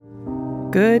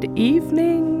Good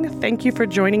evening. Thank you for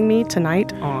joining me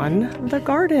tonight on The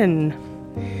Garden.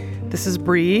 This is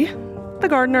Bree, the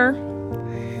gardener.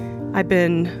 I've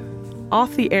been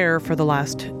off the air for the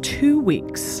last 2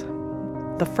 weeks.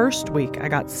 The first week I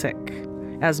got sick,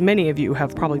 as many of you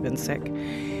have probably been sick.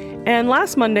 And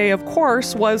last Monday, of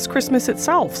course, was Christmas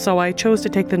itself, so I chose to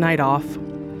take the night off.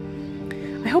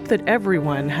 I hope that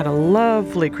everyone had a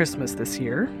lovely Christmas this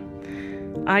year.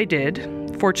 I did.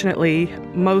 Fortunately,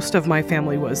 most of my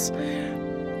family was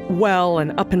well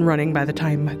and up and running by the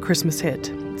time Christmas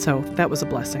hit, so that was a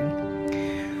blessing.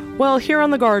 Well, here on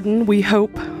The Garden, we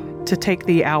hope to take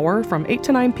the hour from 8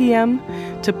 to 9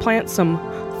 p.m. to plant some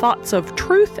thoughts of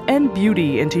truth and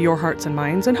beauty into your hearts and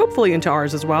minds, and hopefully into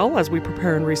ours as well as we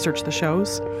prepare and research the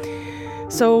shows.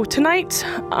 So tonight,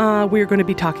 we're going to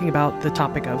be talking about the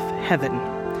topic of heaven.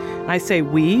 I say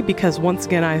we because once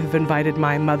again I have invited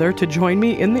my mother to join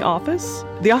me in the office.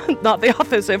 Not the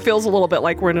office, it feels a little bit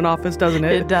like we're in an office, doesn't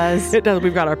it? It does. It does.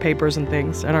 We've got our papers and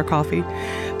things and our coffee.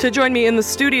 To join me in the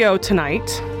studio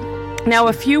tonight. Now,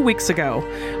 a few weeks ago,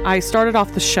 I started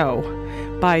off the show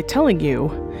by telling you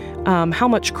how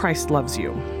much Christ loves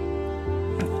you.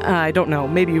 I don't know,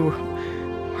 maybe you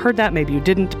heard that, maybe you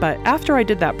didn't, but after I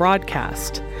did that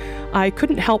broadcast, I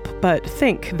couldn't help but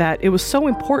think that it was so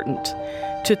important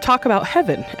to talk about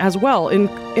heaven as well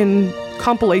in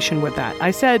compilation with that.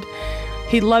 I said,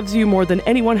 he loves you more than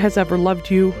anyone has ever loved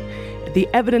you. The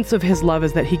evidence of his love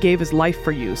is that he gave his life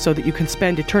for you so that you can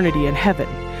spend eternity in heaven.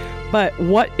 But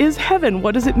what is heaven?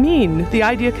 What does it mean? The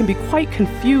idea can be quite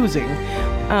confusing.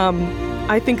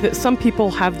 I think that some people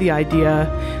have the idea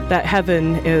that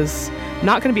heaven is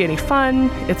not going to be any fun.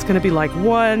 It's going to be like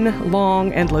one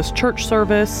long, endless church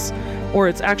service, or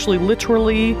it's actually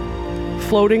literally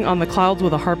floating on the clouds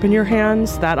with a harp in your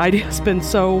hands. That idea has been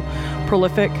so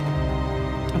prolific.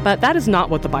 But that is not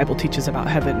what the Bible teaches about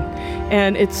heaven.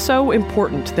 And it's so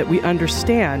important that we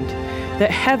understand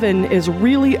that heaven is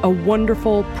really a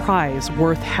wonderful prize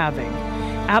worth having.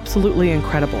 Absolutely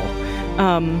incredible.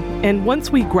 And once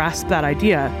we grasp that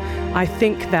idea, I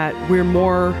think that we're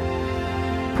more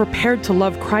prepared to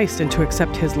love Christ and to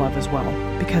accept his love as well,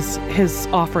 because his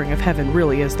offering of heaven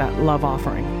really is that love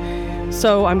offering.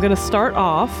 So I'm going to start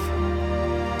off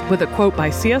with a quote by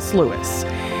C.S. Lewis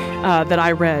that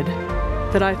I read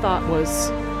that I thought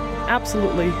was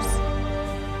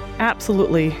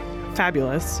absolutely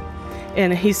fabulous.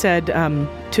 And he said,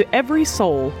 to every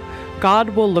soul, God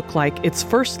will look like its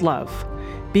first love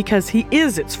because he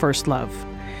is its first love.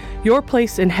 Your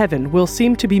place in heaven will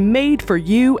seem to be made for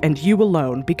you and you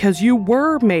alone because you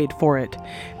were made for it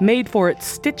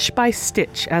stitch by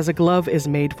stitch as a glove is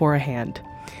made for a hand.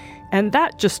 And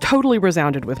that just totally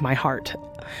resounded with my heart.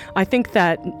 I think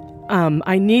that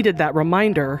I needed that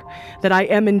reminder that I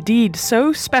am indeed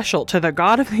so special to the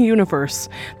God of the universe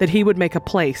that he would make a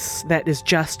place that is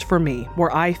just for me,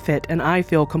 where I fit and I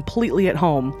feel completely at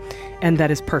home, and that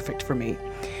is perfect for me.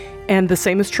 And the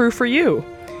same is true for you.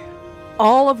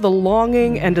 All of the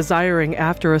longing and desiring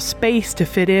after a space to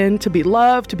fit in, to be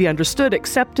loved, to be understood,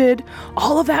 accepted,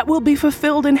 all of that will be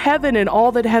fulfilled in heaven and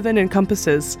all that heaven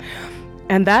encompasses.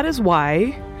 And that is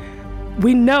why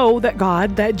we know that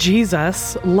God, that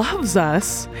Jesus, loves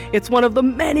us. It's one of the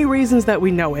many reasons that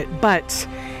we know it. But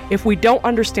if we don't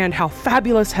understand how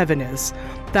fabulous heaven is,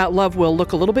 that love will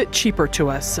look a little bit cheaper to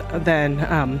us than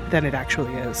it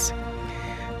actually is.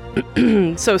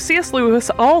 So C.S. Lewis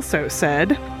also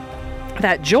said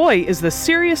that joy is the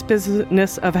serious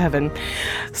business of heaven.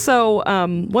 So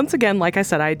once again, like I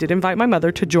said, I did invite my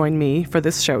mother to join me for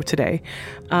this show today.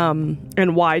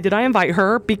 And why did I invite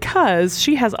her? Because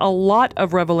she has a lot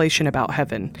of revelation about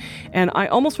heaven. And I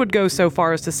almost would go so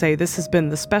far as to say this has been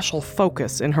the special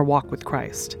focus in her walk with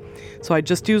Christ. So I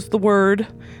just used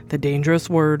the dangerous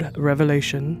word,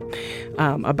 revelation,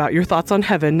 about your thoughts on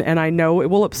heaven, and I know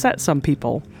it will upset some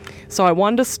people. So I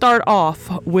wanted to start off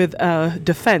with a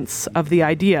defense of the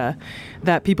idea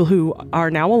that people who are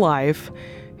now alive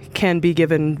can be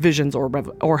given visions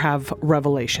or have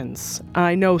revelations.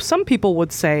 I know some people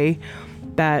would say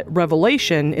that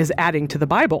revelation is adding to the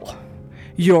Bible.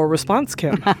 Your response,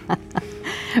 Kim?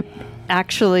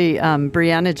 Actually,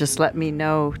 Brianna just let me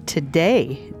know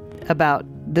today about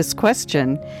this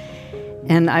question,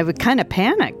 and I was kind of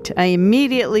panicked. I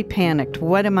immediately panicked.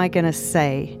 What am I going to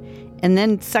say? And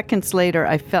then seconds later,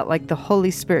 I felt like the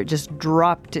Holy Spirit just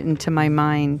dropped into my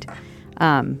mind,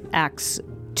 Acts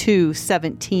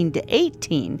 2:17 to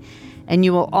 18. And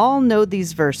you will all know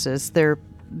these verses.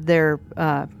 They're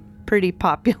pretty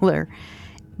popular.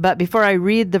 But before I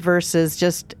read the verses,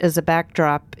 just as a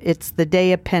backdrop, it's the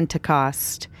day of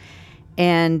Pentecost.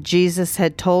 And Jesus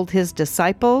had told his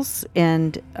disciples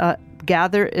and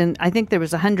gather, and I think there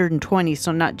was 120,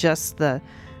 so not just the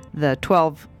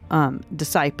 12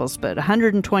 disciples, but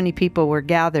 120 people were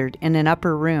gathered in an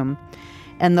upper room,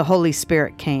 and the Holy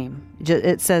Spirit came.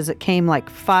 It says it came like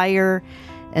fire,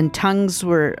 and tongues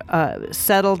were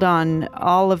settled on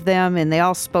all of them, and they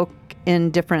all spoke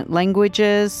in different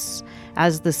languages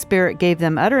as the Spirit gave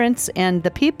them utterance. And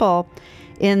the people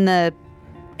in the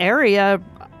area,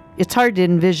 it's hard to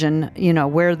envision,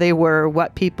 where they were,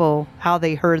 what people, how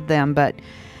they heard them, but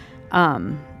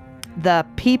the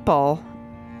people,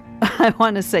 I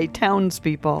want to say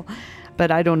townspeople, but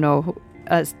I don't know,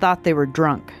 thought they were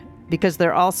drunk because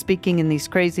they're all speaking in these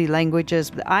crazy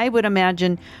languages. I would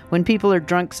imagine when people are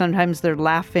drunk, sometimes they're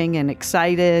laughing and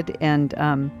excited, and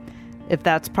if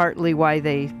that's partly why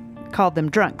they called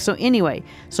them drunk. So anyway,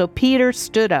 so Peter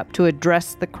stood up to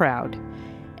address the crowd,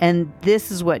 and this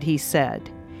is what he said.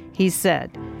 He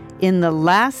said, "In the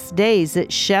last days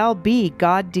it shall be,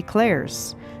 God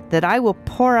declares, that I will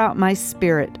pour out my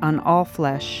Spirit on all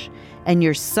flesh, and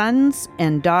your sons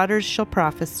and daughters shall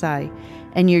prophesy,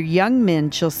 and your young men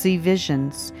shall see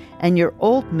visions, and your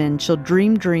old men shall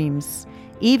dream dreams.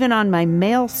 Even on my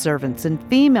male servants and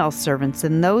female servants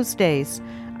in those days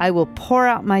I will pour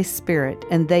out my Spirit,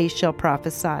 and they shall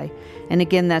prophesy." And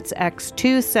again, that's Acts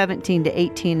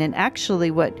 2:17-18. And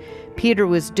actually what Peter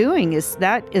was doing is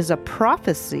a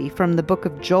prophecy from the book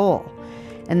of Joel.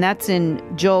 And that's in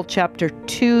Joel chapter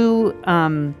 2,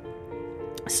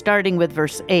 starting with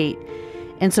verse 8.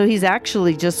 And so he's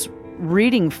actually just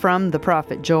reading from the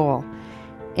prophet Joel.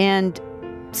 And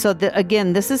so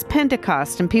again, this is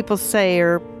Pentecost, and people say,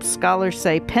 or scholars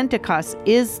say, Pentecost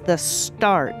is the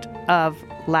start of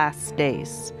last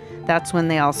days. That's when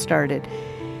they all started.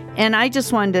 And I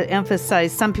just wanted to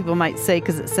emphasize, some people might say,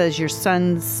 because it says your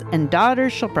sons and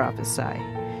daughters shall prophesy,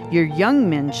 your young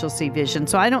men shall see visions.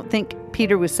 So I don't think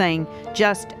Peter was saying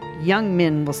just young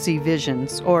men will see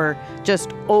visions or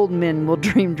just old men will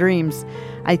dream dreams.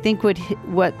 I think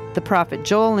what the prophet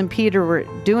Joel and Peter were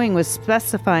doing was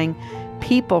specifying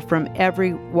people from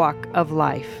every walk of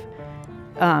life.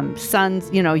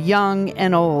 Sons, young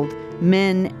and old,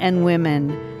 men and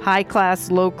women, high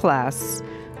class, low class,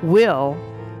 will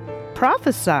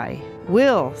prophesy,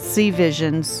 will see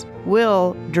visions,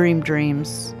 will dream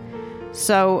dreams.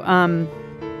 So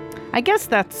I guess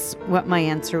that's what my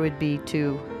answer would be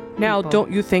to Now, people.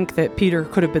 Don't you think that Peter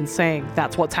could have been saying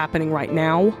that's what's happening right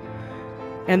now?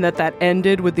 And that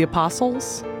ended with the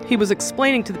apostles? He was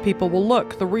explaining to the people, well,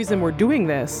 look, the reason we're doing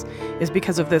this is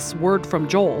because of this word from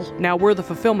Joel. Now we're the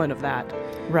fulfillment of that.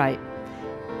 Right.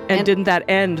 And didn't that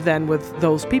end then with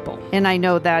those people? And I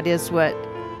know that is what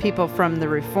people from the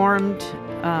Reformed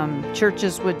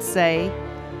churches would say.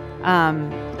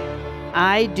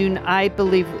 I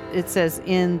believe it says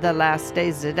in the last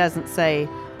days. It doesn't say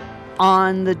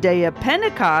on the day of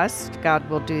Pentecost, God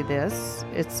will do this.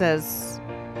 It says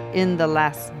in the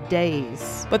last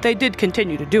days. But they did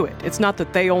continue to do it. It's not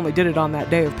that they only did it on that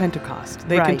day of Pentecost.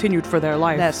 They continued for their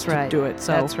lives to do it.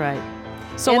 So that's right.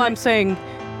 So I'm saying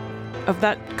of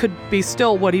that could be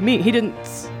still what he meant. He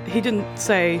didn't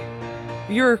say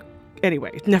you're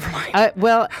anyway, never mind.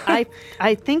 Well,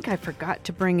 I think I forgot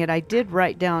to bring it. I did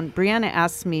write down. Brianna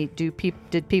asked me,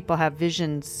 did people have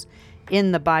visions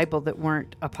in the Bible that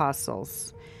weren't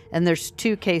apostles? And there's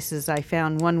two cases I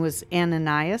found. One was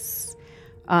Ananias.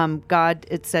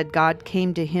 It said God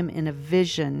came to him in a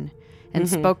vision and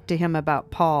spoke to him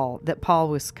about Paul, that Paul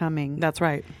was coming. That's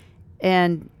right.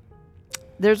 And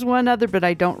there's one other, but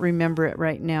I don't remember it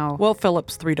right now. Well,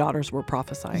 Philip's 3 daughters were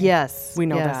prophesying. Yes. We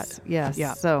know that. Yes.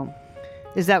 Yeah. So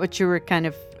is that what you were kind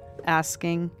of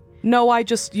asking? No,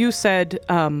 you said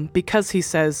because he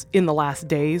says in the last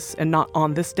days and not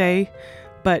on this day,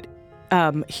 but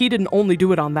he didn't only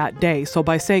do it on that day. So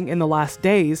by saying in the last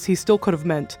days, he still could have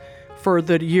meant for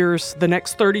the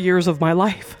next 30 years of my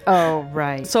life. Oh,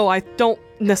 right. So I don't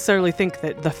necessarily think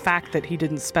that the fact that he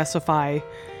didn't specify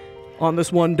on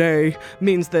this one day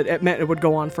means that it meant it would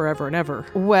go on forever and ever.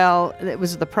 Well, it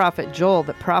was the prophet Joel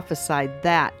that prophesied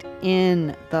that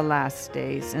in the last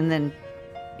days. And then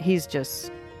he's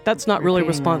just... That's not really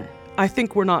I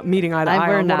think we're not meeting eye to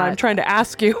eye on what I'm trying to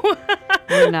ask you.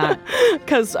 We're not.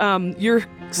 Because you're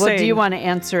saying... Well, do you want to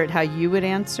answer it how you would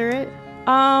answer it?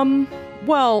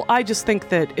 Well, I just think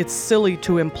that it's silly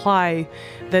to imply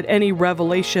that any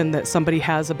revelation that somebody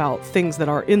has about things that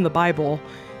are in the Bible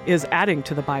is adding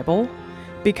to the Bible,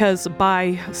 because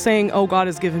by saying, oh, God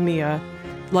has given me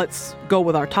let's go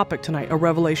with our topic tonight, a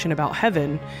revelation about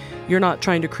heaven, you're not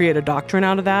trying to create a doctrine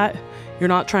out of that. You're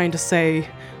not trying to say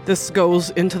this goes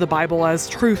into the Bible as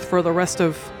truth for the rest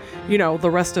of the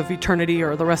rest of eternity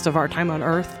or the rest of our time on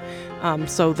earth.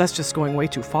 So that's just going way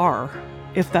too far,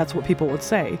 if that's what people would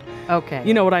say. Okay.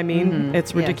 You know what I mean? Mhm.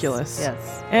 It's ridiculous.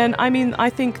 Yes. And I mean, I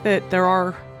think that there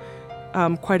are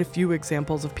quite a few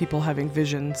examples of people having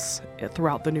visions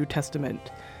throughout the New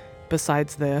Testament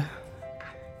besides the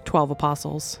 12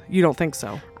 apostles. You don't think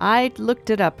so? I looked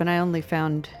it up and I only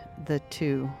found the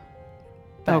 2.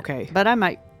 But, Okay. But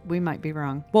we might be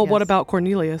wrong. Well, what Yes. about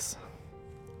Cornelius?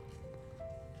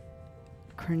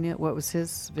 What was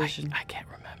his vision? I can't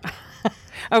remember.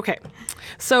 Okay.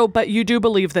 So, but you do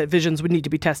believe that visions would need to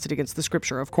be tested against the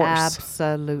scripture, of course.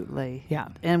 Absolutely. Yeah.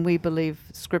 And we believe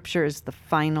scripture is the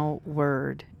final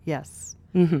word. Yes.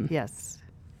 Mm-hmm. Yes.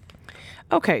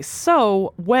 Okay.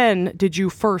 So when did you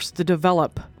first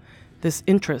develop this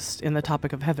interest in the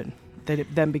topic of heaven that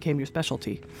it then became your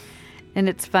specialty? And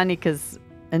it's funny because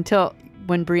until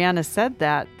when Brianna said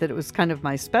that it was kind of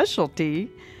my specialty,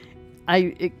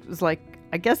 it was like,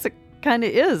 I guess it kind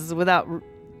of is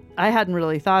I hadn't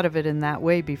really thought of it in that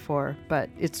way before, but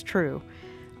it's true.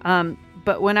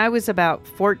 But when I was about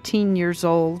 14 years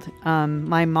old,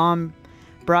 my mom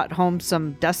brought home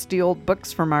some dusty old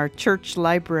books from our church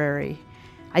library.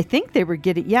 I think they were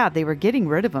getting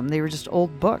rid of them. They were just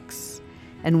old books.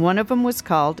 And one of them was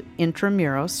called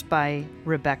Intramuros by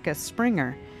Rebecca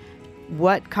Springer.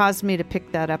 What caused me to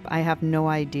pick that up, I have no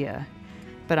idea.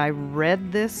 But I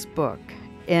read this book,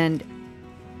 and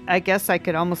I guess I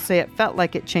could almost say it felt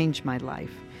like it changed my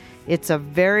life. It's a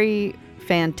very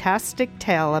fantastic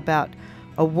tale about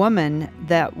a woman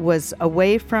that was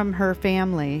away from her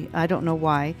family. I don't know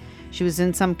why. She was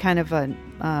in some kind of a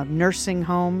nursing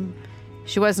home.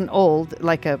 She wasn't old,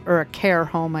 or a care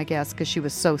home, I guess, because she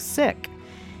was so sick.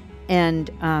 And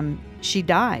she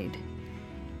died.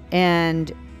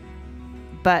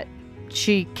 But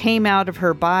she came out of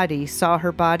her body, saw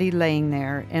her body laying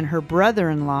there, and her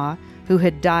brother-in-law, who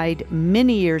had died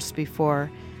many years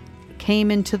before, came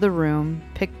into the room,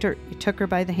 took her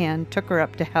by the hand, took her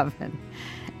up to heaven.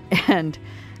 And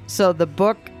so the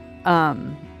book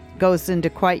goes into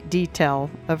quite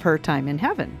detail of her time in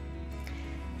heaven.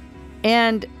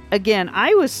 And again,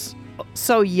 I was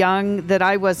so young that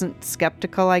I wasn't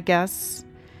skeptical, I guess.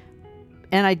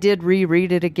 And I did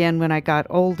reread it again when I got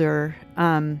older.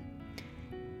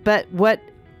 But what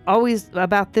always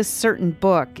about this certain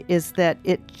book is that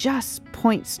it just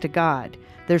points to God.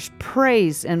 There's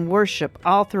praise and worship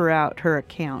all throughout her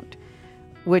account,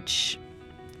 which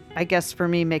I guess for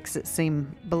me makes it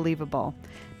seem believable.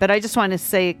 But I just want to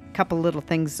say a couple little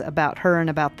things about her and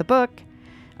about the book.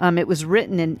 It was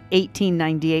written in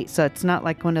 1898, so it's not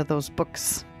like one of those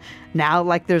books now,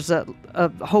 like there's a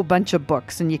whole bunch of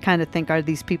books, and you kind of think, are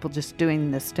these people just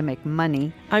doing this to make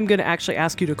money? I'm going to actually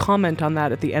ask you to comment on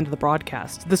that at the end of the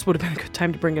broadcast. This would have been a good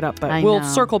time to bring it up, but we'll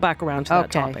circle back around to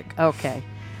that topic. Okay.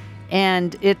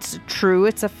 And it's true,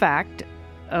 it's a fact,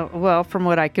 from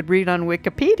what I could read on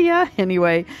Wikipedia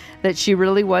anyway, that she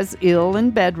really was ill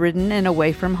and bedridden and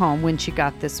away from home when she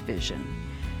got this vision.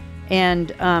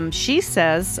 And she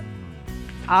says,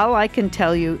 all I can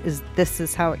tell you is this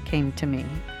is how it came to me.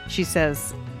 She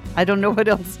says, I don't know what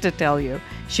else to tell you.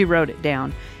 She wrote it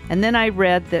down. And then I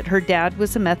read that her dad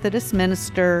was a Methodist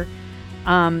minister,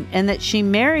 and that she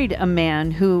married a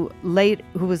man who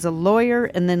was a lawyer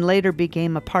and then later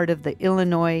became a part of the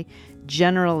Illinois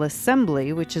General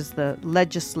Assembly, which is the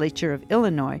legislature of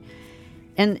Illinois.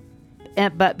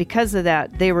 But because of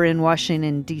that, they were in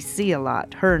Washington, D.C. a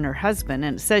lot, her and her husband.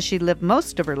 And it says she lived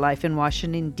most of her life in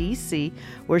Washington, D.C.,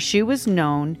 where she was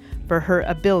known for her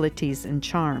abilities and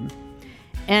charm.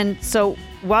 And so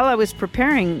while I was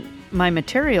preparing my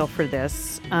material for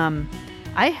this,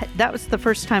 that was the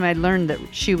first time I learned that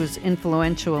she was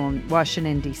influential in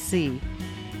Washington, D.C.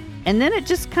 And then it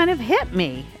just kind of hit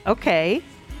me. Okay,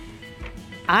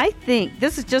 I think,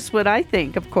 this is just what I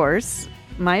think, of course,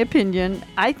 my opinion,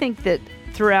 I think that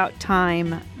throughout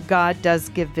time, God does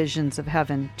give visions of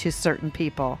heaven to certain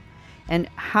people. And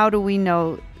how do we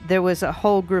know? There was a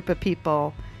whole group of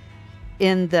people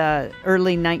in the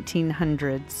early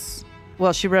 1900s.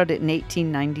 Well, she wrote it in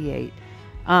 1898.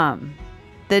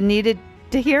 That needed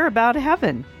to hear about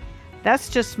heaven. That's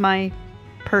just my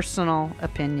personal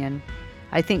opinion.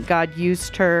 I think God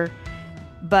used her.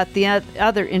 But the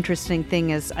other interesting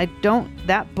thing is,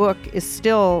 that book is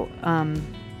still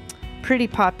pretty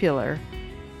popular,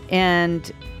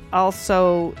 and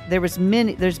also there's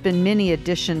been many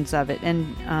editions of it,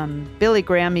 and Billy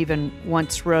Graham even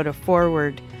once wrote a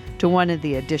foreword to one of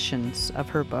the editions of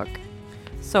her book.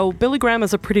 So Billy Graham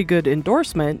is a pretty good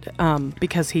endorsement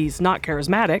because he's not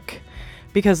charismatic,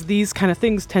 because these kind of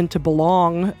things tend to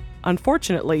belong,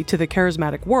 unfortunately, to the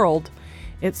charismatic world.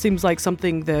 It seems like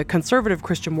something the conservative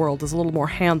Christian world is a little more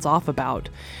hands-off about.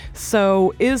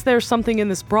 So is there something in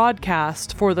this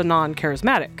broadcast for the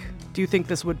non-charismatic? Do you think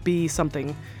this would be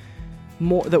something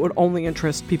more that would only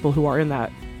interest people who are in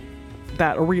that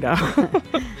arena?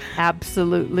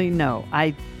 Absolutely no.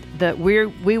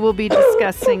 We will be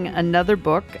discussing another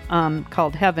book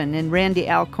called Heaven, and Randy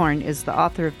Alcorn is the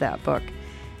author of that book.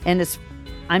 And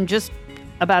I'm just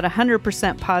about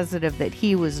 100% positive that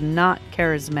he was not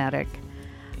charismatic.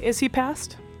 Is he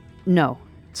passed? No.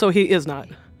 So he is not.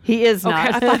 He is not.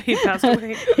 Okay, I thought he passed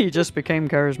away. He just became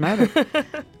charismatic.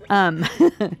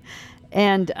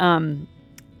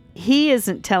 He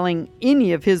isn't telling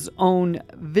any of his own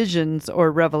visions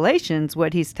or revelations.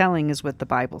 What he's telling is what the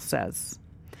Bible says.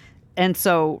 And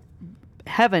so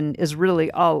heaven is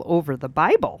really all over the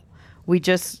Bible. We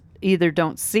just either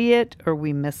don't see it or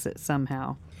we miss it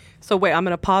somehow. So wait, I'm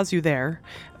going to pause you there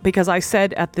because I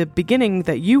said at the beginning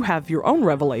that you have your own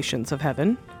revelations of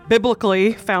heaven,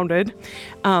 biblically founded.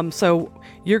 So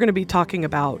you're going to be talking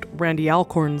about Randy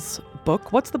Alcorn's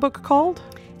book. What's the book called?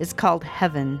 It's called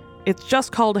Heaven. It's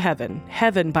just called Heaven.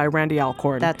 Heaven by Randy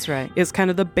Alcorn. That's right. Is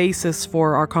kind of the basis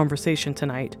for our conversation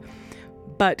tonight.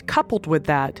 But coupled with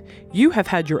that, you have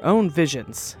had your own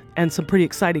visions and some pretty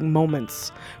exciting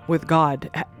moments with God,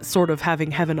 sort of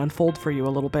having heaven unfold for you a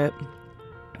little bit.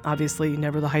 Obviously,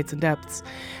 never the heights and depths.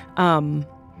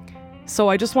 So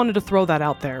I just wanted to throw that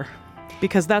out there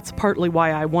because that's partly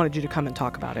why I wanted you to come and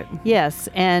talk about it. Yes,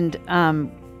 and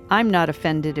I'm not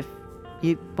offended if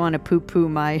you want to poo-poo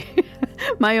my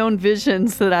my own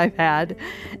visions that I've had,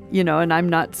 and I'm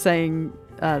not saying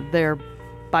they're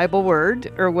Bible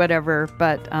word or whatever,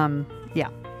 but yeah.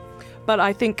 But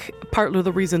I think part of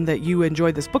the reason that you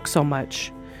enjoyed this book so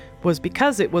much was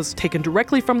because it was taken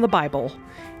directly from the Bible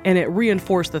and it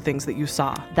reinforced the things that you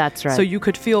saw. That's right. So you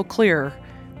could feel clear,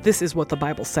 this is what the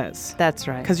Bible says. That's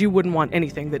right. Because you wouldn't want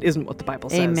anything that isn't what the Bible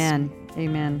says. Amen.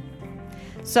 Amen.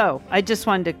 So I just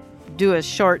wanted to do a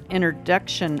short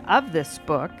introduction of this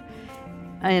book,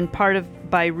 and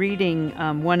by reading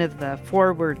one of the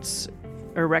forewords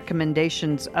or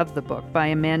recommendations of the book by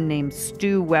a man named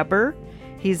Stu Weber.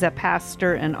 He's a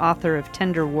pastor and author of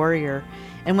Tender Warrior.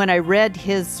 And when I read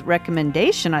his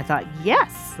recommendation, I thought,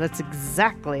 yes, that's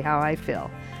exactly how I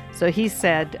feel. So he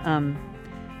said,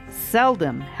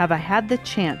 seldom have I had the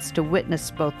chance to witness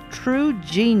both true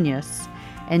genius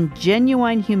and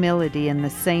genuine humility in the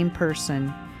same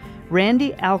person.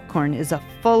 Randy Alcorn is a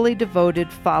fully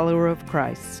devoted follower of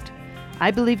Christ. I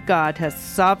believe God has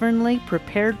sovereignly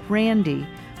prepared Randy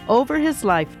over his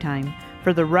lifetime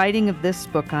for the writing of this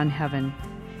book on heaven.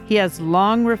 He has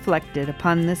long reflected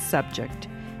upon this subject,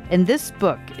 and this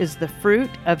book is the fruit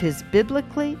of his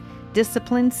biblically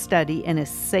disciplined study and his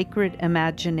sacred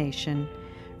imagination.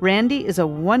 Randy is a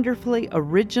wonderfully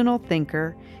original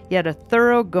thinker, yet a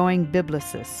thoroughgoing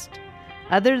biblicist.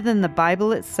 Other than the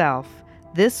Bible itself,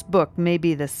 this book may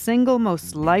be the single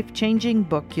most life-changing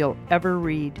book you'll ever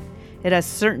read. It has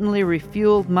certainly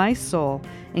refueled my soul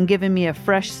and given me a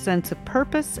fresh sense of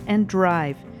purpose and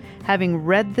drive. Having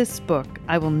read this book,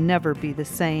 I will never be the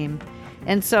same.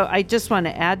 And so I just want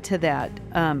to add to that.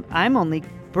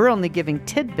 We're only giving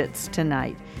tidbits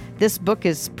tonight. This book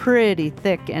is pretty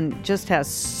thick and just has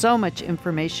so much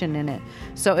information in it.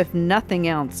 So if nothing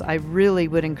else, I really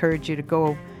would encourage you to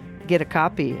go get a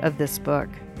copy of this book.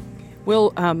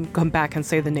 We'll come back and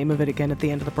say the name of it again at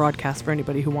the end of the broadcast for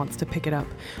anybody who wants to pick it up.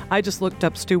 I just looked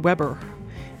up Stu Weber,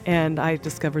 and I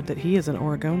discovered that he is an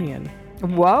Oregonian.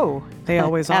 Whoa. They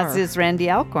always are. As is Randy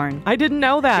Alcorn. I didn't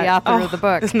know that. The author of the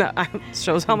book.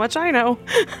 Shows how much I know.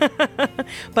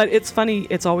 But it's funny,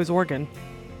 it's always Oregon.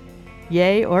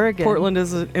 Yay, Oregon. Portland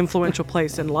is an influential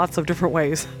place in lots of different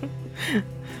ways.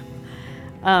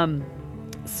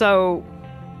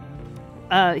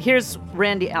 Here's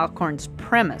Randy Alcorn's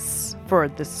premise for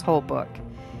this whole book.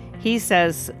 He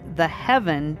says the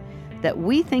heaven that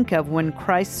we think of when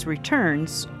Christ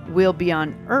returns will be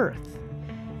on earth.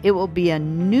 It will be a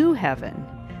new heaven.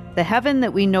 The heaven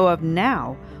that we know of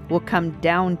now will come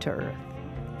down to earth.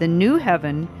 The new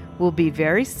heaven will be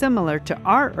very similar to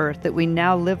our earth that we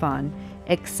now live on,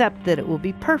 except that it will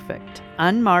be perfect,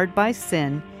 unmarred by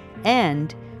sin,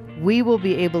 and we will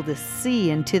be able to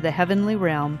see into the heavenly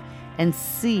realm and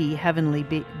see heavenly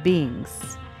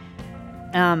beings.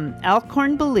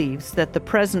 Alcorn believes that the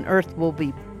present earth will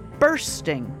be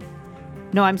bursting.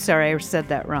 No, I'm sorry, I said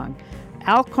that wrong.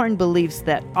 Alcorn believes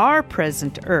that our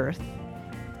present earth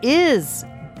is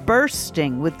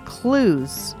bursting with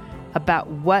clues about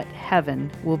what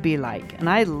heaven will be like. And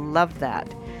I love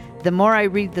that. The more I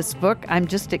read this book, I'm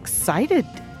just excited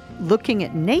looking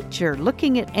at nature,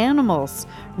 looking at animals,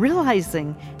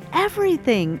 realizing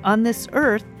everything on this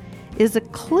earth is a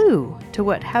clue to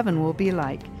what heaven will be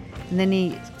like. And then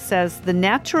he says, the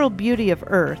natural beauty of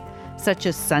earth, such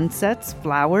as sunsets,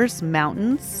 flowers,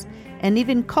 mountains, and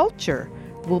even culture,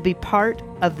 will be part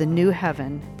of the new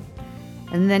heaven.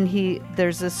 And then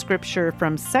there's a scripture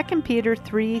from 2 Peter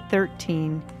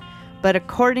 3:13. But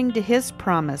according to his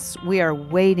promise, we are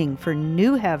waiting for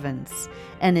new heavens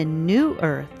and a new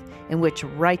earth in which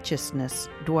righteousness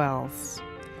dwells.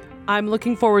 I'm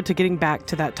looking forward to getting back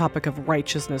to that topic of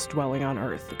righteousness dwelling on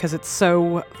earth, because it's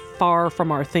so far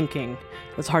from our thinking.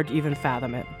 It's hard to even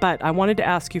fathom it. But I wanted to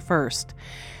ask you first,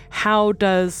 how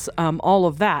does all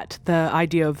of that, the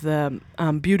idea of the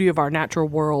beauty of our natural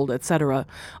world, etc.,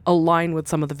 align with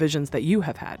some of the visions that you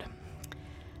have had?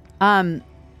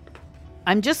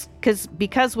 I'm just,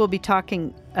 because we'll be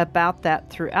talking about that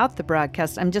throughout the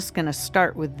broadcast, I'm just going to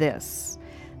start with this,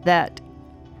 that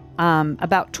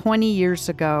about 20 years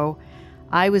ago,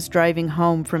 I was driving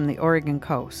home from the Oregon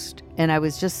coast, and I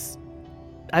was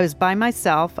by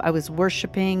myself. I was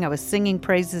worshiping, I was singing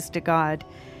praises to God,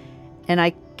 and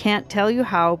I can't tell you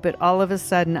how, but all of a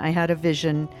sudden I had a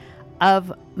vision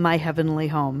of my heavenly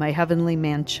home, my heavenly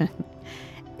mansion.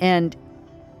 And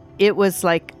it was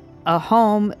like a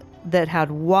home that had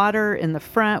water in the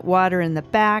front, water in the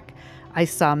back. I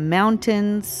saw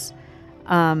mountains.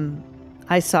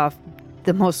 I saw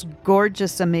the most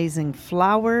gorgeous, amazing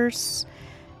flowers.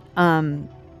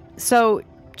 So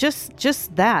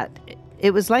just that,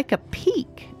 it was like a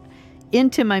peek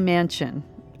into my mansion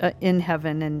in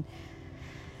heaven. And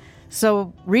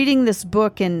so reading this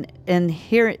book and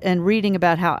reading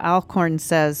about how Alcorn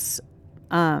says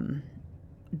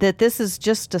that this is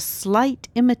just a slight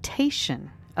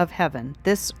imitation of heaven,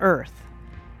 this earth.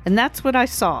 And that's what I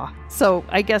saw. So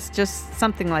I guess just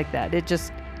something like that.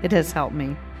 It has helped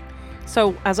me.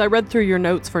 So as I read through your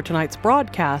notes for tonight's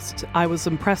broadcast, I was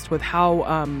impressed with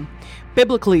how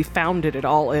biblically founded it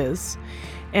all is.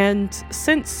 And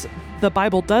since the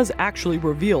Bible does actually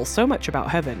reveal so much about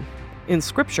heaven in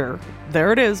Scripture,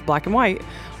 there it is, black and white,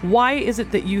 why is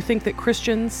it that you think that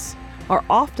Christians are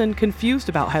often confused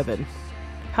about heaven?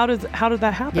 How did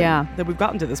that happen? Yeah. That we've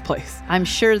gotten to this place? I'm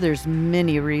sure there's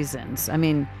many reasons. I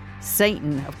mean,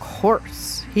 Satan, of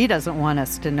course, he doesn't want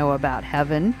us to know about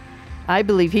heaven. I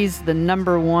believe he's the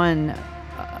number one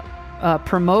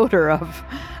promoter of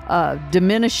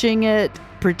diminishing it,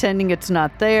 pretending it's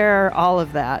not there, all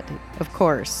of that, of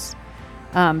course.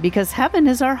 Because heaven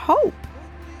is our hope.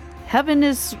 Heaven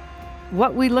is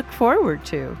what we look forward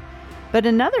to. But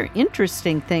another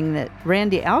interesting thing that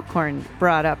Randy Alcorn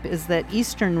brought up is that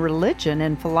Eastern religion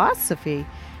and philosophy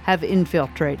have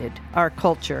infiltrated our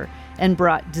culture and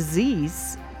brought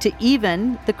disease to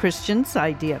even the Christian's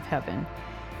idea of heaven.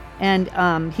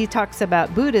 And he talks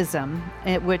about Buddhism,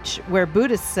 where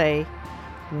Buddhists say,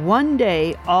 one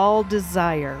day all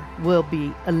desire will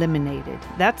be eliminated.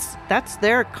 That's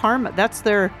their karma. That's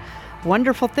their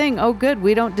wonderful thing. Oh, good,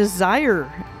 we don't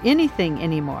desire anything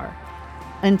anymore.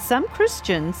 And some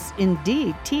Christians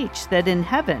indeed teach that in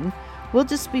heaven we'll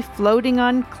just be floating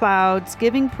on clouds,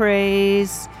 giving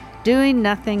praise, doing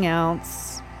nothing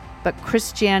else. But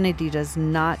Christianity does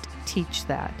not teach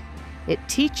that. It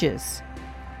teaches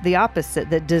the opposite,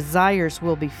 that desires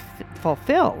will be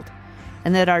fulfilled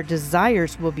and that our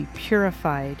desires will be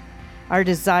purified. Our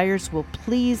desires will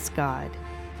please God.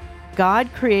 God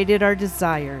created our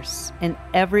desires and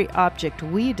every object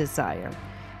we desire.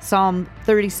 Psalm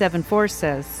 37:4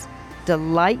 says,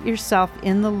 delight yourself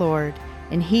in the Lord,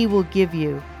 and he will give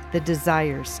you the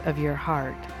desires of your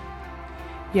heart.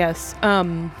 Yes.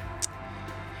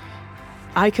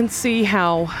 I can see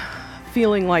how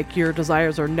feeling like your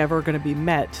desires are never going to be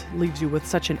met leaves you with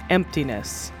such an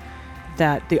emptiness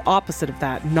that the opposite of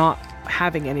that, not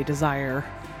having any desire,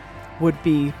 would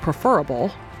be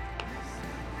preferable.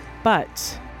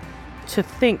 But to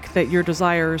think that your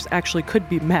desires actually could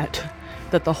be met,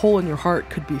 that the hole in your heart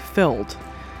could be filled,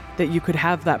 that you could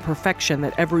have that perfection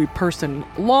that every person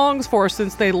longs for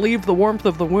since they leave the warmth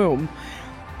of the womb,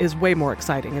 is way more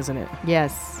exciting, isn't it?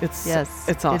 Yes. It's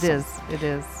awesome. It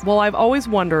is. Well, I've always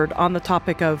wondered on the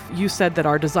topic of, you said that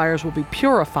our desires will be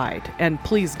purified and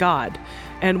please God.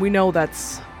 And we know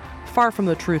that's far from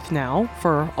the truth now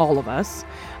for all of us.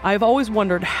 I've always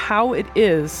wondered how it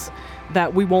is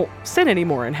that we won't sin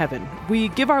anymore in heaven. We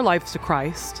give our lives to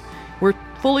Christ. We're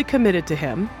fully committed to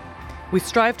him. We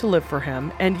strive to live for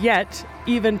him. And yet,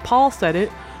 even Paul said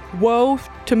it, woe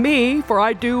to me, for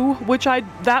I do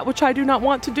that which I do not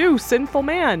want to do, sinful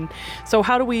man. So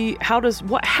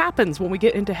what happens when we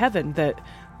get into heaven that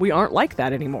we aren't like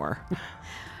that anymore?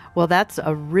 Well, that's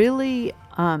a really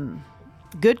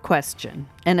Good question.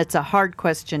 And it's a hard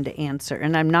question to answer.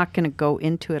 And I'm not going to go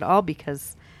into it all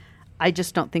because I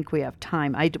just don't think we have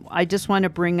time. I just want to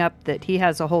bring up that he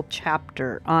has a whole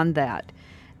chapter on that.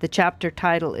 The chapter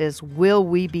title is, Will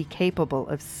We Be Capable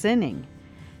of Sinning?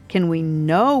 Can we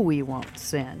know we won't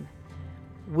sin?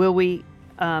 Will we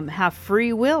have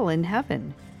free will in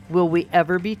heaven? Will we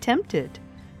ever be tempted?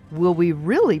 Will we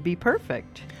really be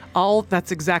perfect?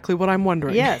 That's exactly what I'm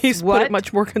wondering. Yes. He's put it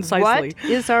much more concisely. What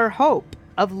is our hope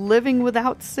of living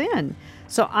without sin?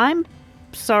 So I'm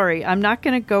sorry, I'm not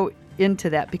going to go into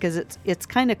that because it's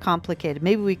kind of complicated.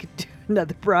 Maybe we could do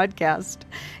another broadcast,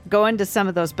 go into some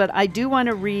of those. But I do want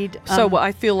to read. So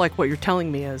I feel like what you're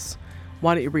telling me is,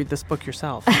 why don't you read this book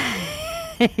yourself?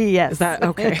 Yes. Is that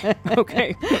okay?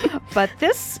 Okay. But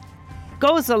this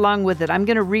goes along with it. I'm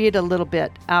going to read a little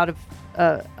bit out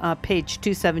of page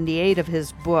 278 of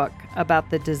his book about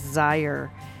the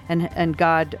desire and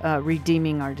God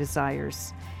redeeming our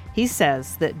desires. He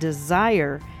says that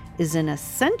desire is an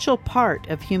essential part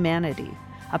of humanity,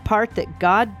 a part that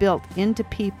God built into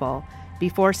people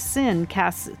before sin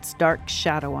casts its dark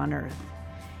shadow on earth.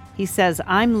 He says,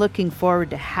 I'm looking forward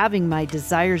to having my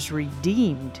desires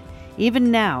redeemed.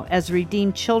 Even now, as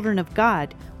redeemed children of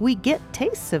God, we get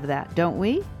tastes of that, don't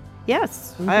we?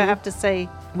 Yes, I have to say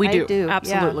we I do.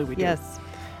 Absolutely, we do. Yes.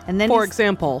 And then for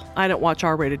example, I don't watch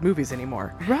R-rated movies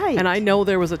anymore. Right. And I know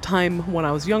there was a time when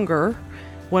I was younger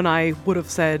when I would have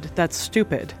said, that's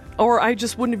stupid. Or I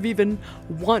just wouldn't have even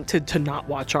wanted to not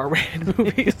watch R-rated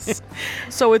movies.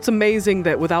 So it's amazing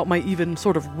that without my even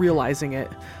sort of realizing it,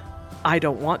 I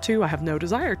don't want to. I have no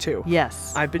desire to.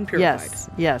 Yes. I've been purified.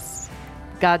 Yes.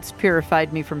 God's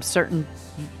purified me from certain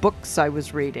books I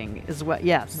was reading is what.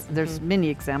 Yes. There's many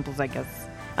examples, I guess.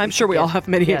 I'm sure we all have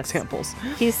many examples.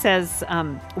 He says,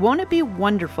 won't it be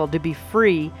wonderful to be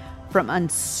free from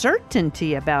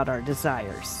uncertainty about our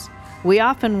desires? We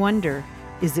often wonder,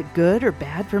 is it good or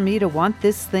bad for me to want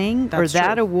this thing or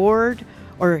that award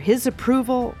or his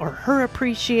approval or her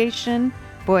appreciation?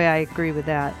 Boy, I agree with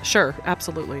that. Sure,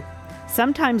 absolutely.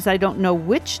 Sometimes I don't know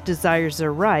which desires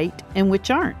are right and which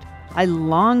aren't. I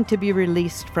long to be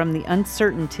released from the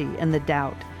uncertainty and the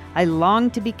doubt. I long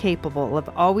to be capable of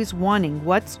always wanting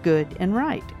what's good and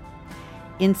right.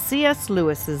 In C.S.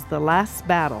 Lewis's The Last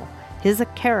Battle, his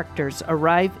characters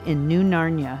arrive in New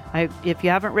Narnia. If you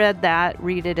haven't read that,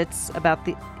 read it. It's about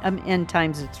the end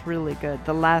times. It's really good.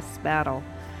 The Last Battle.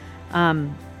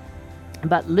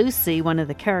 But Lucy, one of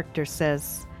the characters,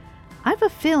 says, I've a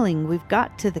feeling we've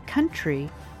got to the country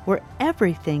where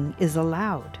everything is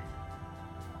allowed.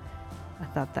 I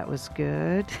thought that was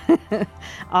good.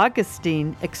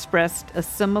 Augustine expressed a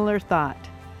similar thought.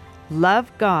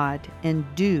 Love God and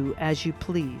do as you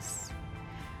please.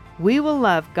 We will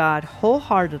love God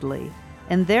wholeheartedly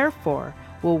and therefore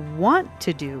will want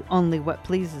to do only what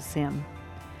pleases Him.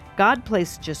 God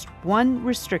placed just one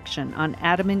restriction on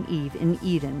Adam and Eve in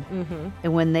Eden,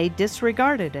 and when they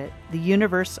disregarded it, the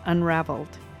universe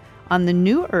unraveled. On the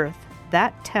new earth,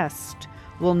 that test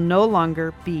will no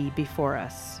longer be before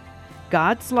us.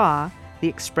 God's law, the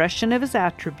expression of His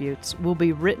attributes, will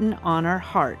be written on our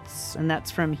hearts, and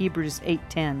that's from Hebrews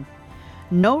 8:10.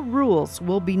 No rules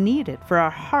will be needed, for our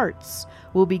hearts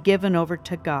will be given over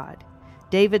to God.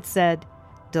 David said,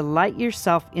 Delight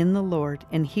yourself in the Lord,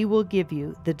 and He will give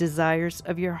you the desires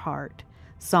of your heart.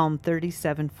 Psalm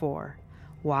 37:4.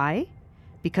 Why?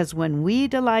 Because when we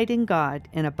delight in God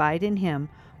and abide in Him,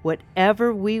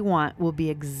 whatever we want will be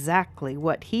exactly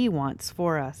what He wants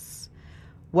for us.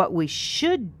 What we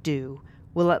should do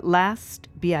will at last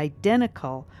be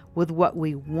identical with what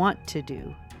we want to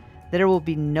do. There will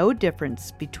be no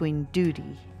difference between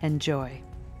duty and joy.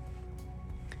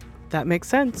 That makes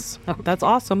sense. That's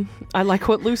awesome. I like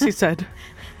what Lucy said.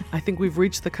 I think we've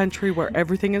reached the country where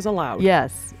everything is allowed.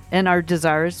 Yes, and our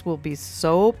desires will be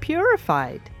so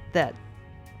purified that,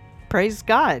 praise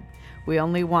God, we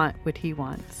only want what He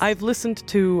wants. I've listened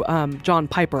to John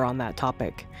Piper on that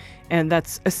topic, and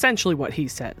that's essentially what he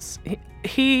says.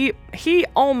 He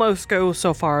almost goes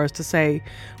so far as to say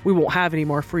we won't have any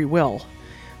more free will,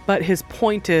 but his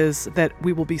point is that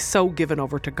we will be so given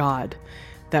over to God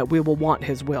that we will want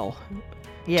His will,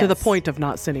 to the point of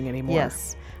not sinning anymore.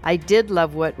 Yes. I did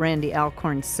love what Randy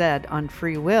Alcorn said on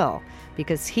free will,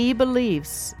 because he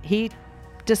believes, he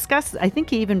discusses, I think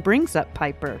he even brings up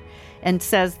Piper and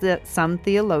says that some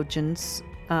theologians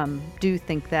do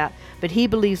think that, but he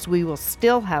believes we will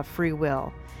still have free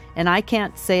will. And I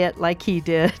can't say it like he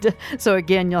did. So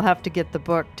again, you'll have to get the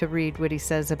book to read what he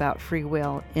says about free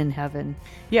will in heaven.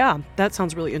 Yeah, that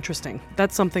sounds really interesting.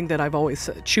 That's something that I've always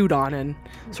chewed on and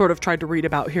sort of tried to read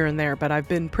about here and there, but I've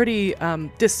been pretty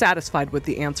dissatisfied with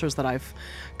the answers that I've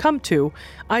come to.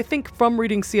 I think from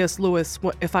reading C.S. Lewis,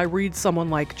 if I read someone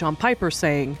like John Piper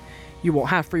saying, you won't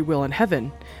have free will in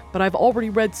heaven, but I've already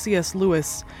read C.S.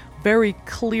 Lewis very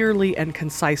clearly and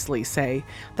concisely say,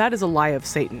 that is a lie of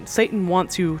Satan. Satan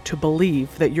wants you to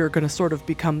believe that you're going to sort of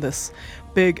become this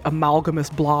big amalgamous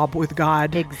blob with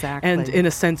God. Exactly. And in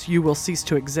a sense, you will cease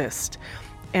to exist.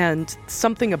 And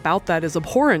something about that is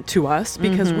abhorrent to us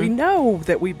because we know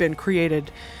that we've been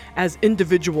created as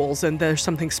individuals and there's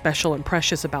something special and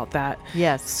precious about that.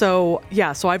 Yes. So,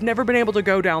 so I've never been able to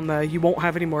go down the you won't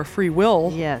have any more free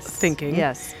will thinking.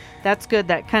 Yes. That's good.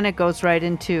 That kind of goes right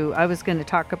into, I was going to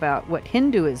talk about what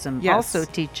Hinduism also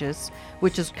teaches,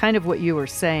 which is kind of what you were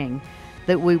saying,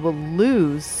 that we will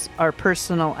lose our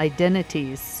personal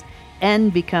identities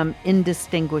and become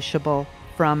indistinguishable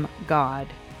from God.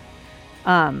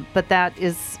 But that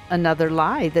is another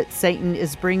lie that Satan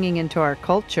is bringing into our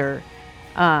culture.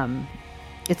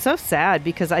 It's so sad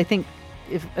because I think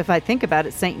if I think about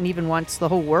it, Satan even wants the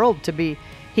whole world to be,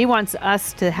 he wants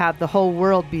us to have the whole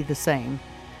world be the same.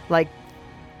 Like,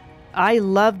 I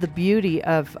love the beauty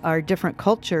of our different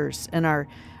cultures and our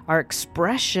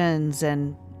expressions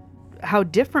and how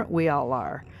different we all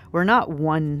are. We're not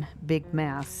one big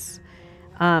mass.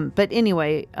 But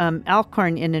anyway,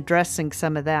 Alcorn, in addressing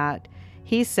some of that,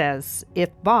 he says, if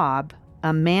Bob,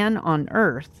 a man on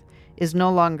earth, is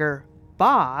no longer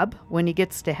Bob when he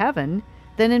gets to heaven,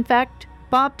 then in fact,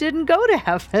 Bob didn't go to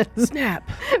heaven.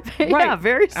 Snap. Yeah, Right.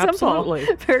 very simple.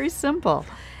 Absolutely. Very simple.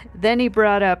 Then he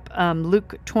brought up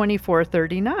Luke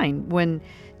 24:39, when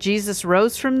Jesus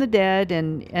rose from the dead,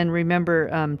 and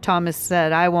remember Thomas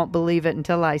said, I won't believe it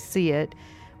until I see it.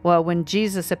 Well, when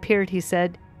Jesus appeared, he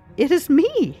said, it is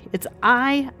me. It's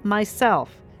I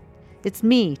myself. It's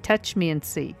me. Touch me and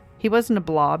see. He wasn't a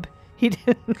blob. He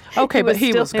didn't. Okay, but he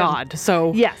still was him. God.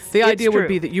 So Yes, the it's idea would true.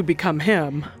 be that you become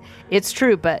him. It's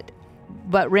true, but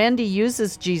Randy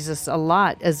uses Jesus a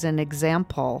lot as an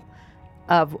example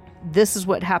of this is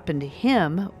what happened to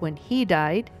him when he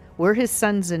died. We're his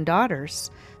sons and daughters.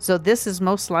 So this is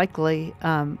most likely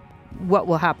what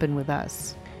will happen with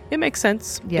us. It makes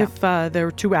sense. Yeah. If there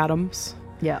are two atoms,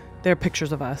 Yeah. they're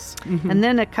pictures of us. And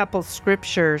then a couple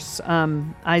scriptures.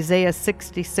 Isaiah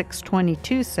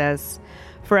 66:22 says,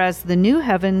 for as the new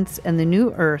heavens and the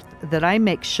new earth that I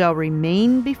make shall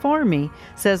remain before me,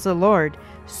 says the Lord,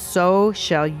 so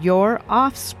shall your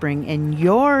offspring and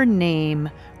your name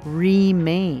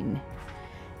remain.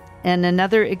 And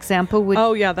another example would...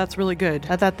 Oh, yeah, that's really good.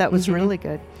 I thought that was really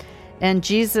good. And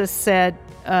Jesus said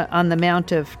on the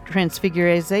Mount of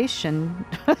Transfiguration,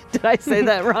 did I say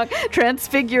that wrong?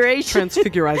 Transfiguration.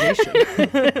 Transfiguration.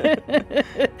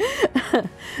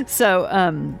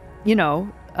 So,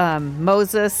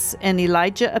 Moses and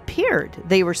Elijah appeared.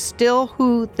 They were still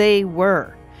who they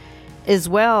were. As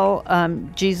well,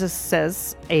 Jesus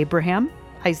says Abraham,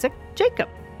 Isaac, Jacob.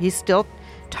 He's still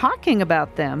talking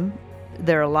about them.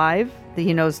 They're alive.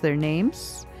 He knows their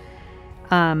names.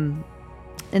 And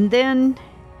then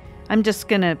I'm just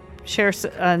going to share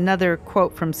another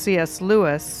quote from C.S.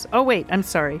 Lewis. Oh, wait, I'm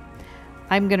sorry.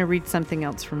 I'm going to read something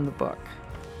else from the book.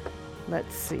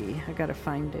 Let's see. I got to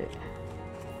find it.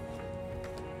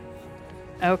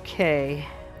 Okay.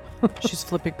 She's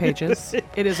flipping pages.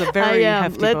 It is a very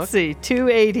hefty book. Let's see.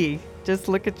 280. Just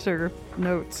look at your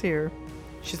notes here.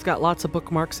 She's got lots of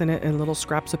bookmarks in it and little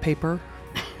scraps of paper.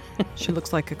 She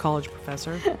looks like a college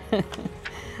professor.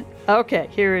 Okay,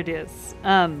 here it is.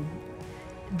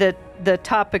 The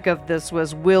topic of this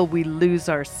was, will we lose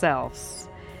ourselves?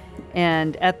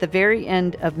 And at the very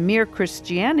end of Mere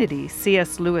Christianity,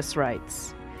 C.S. Lewis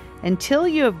writes, until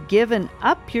you have given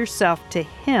up yourself to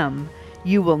him,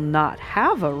 you will not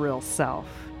have a real self.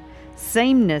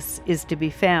 Sameness is to be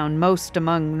found most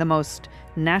among the most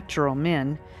natural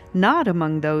men, not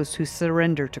among those who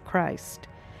surrender to Christ.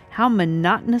 How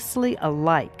monotonously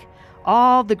alike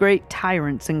all the great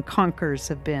tyrants and conquerors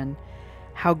have been.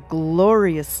 How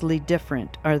gloriously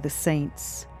different are the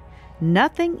saints.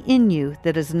 Nothing in you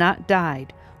that has not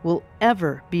died will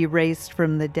ever be raised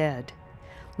from the dead.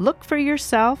 Look for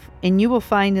yourself, and you will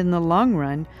find in the long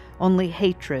run only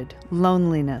hatred,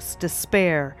 loneliness,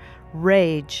 despair,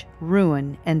 rage,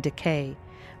 ruin, and decay.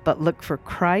 But look for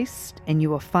Christ, and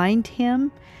you will find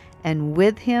him, and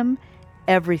with him,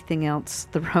 everything else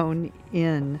thrown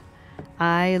in.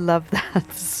 I love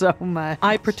that so much.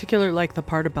 I particularly like the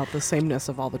part about the sameness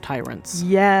of all the tyrants.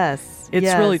 Yes. It's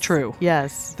yes, really true.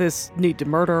 Yes. This need to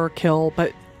murder or kill,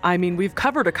 but I mean, we've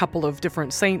covered a couple of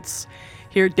different saints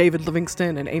here, David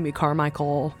Livingston and Amy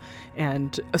Carmichael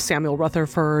and Samuel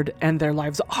Rutherford, and their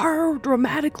lives are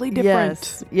dramatically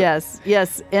different. Yes.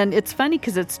 And it's funny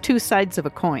because it's two sides of a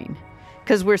coin.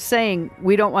 Because we're saying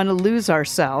we don't want to lose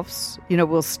ourselves.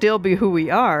 We'll still be who we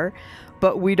are,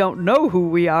 but we don't know who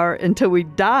we are until we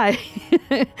die.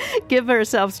 Give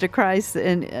ourselves to Christ.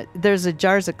 And there's a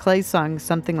Jars of Clay song,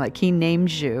 something like He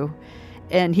names you.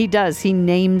 And He does. He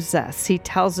names us. He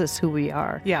tells us who we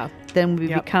are. Yeah. Then we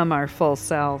become our full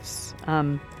selves.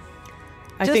 I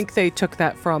think they took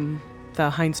that from the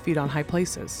Hinds Feet on High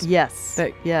Places. Yes.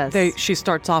 She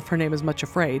starts off, her name is Much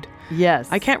Afraid. Yes.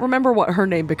 I can't remember what her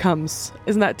name becomes.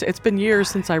 It's been years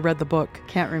since I read the book.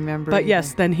 Can't remember. But either.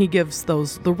 yes, then he gives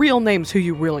the real names who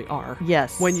you really are.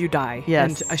 Yes. When you die.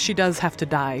 Yes. And she does have to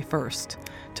die first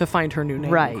to find her new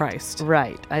name in Christ.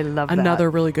 Right. I love that.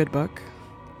 Another really good book.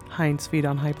 Hinds Feet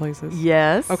on High Places.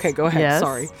 Yes. Okay, go ahead. Yes.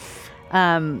 Sorry.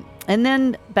 And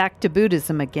then back to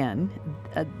Buddhism again.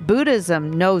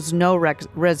 Buddhism knows no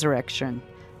resurrection.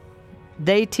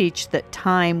 They teach that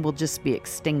time will just be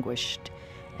extinguished.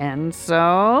 And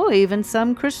so even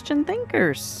some Christian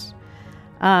thinkers.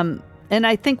 And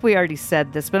I think we already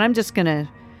said this, but I'm just going to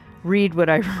read what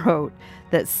I wrote.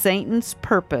 That Satan's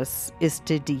purpose is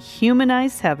to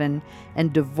dehumanize heaven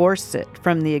and divorce it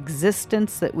from the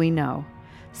existence that we know.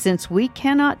 Since we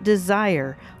cannot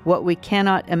desire what we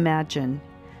cannot imagine,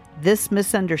 this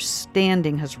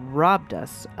misunderstanding has robbed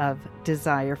us of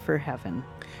desire for heaven.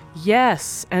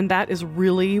 Yes, and that is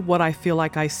really what I feel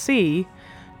like I see,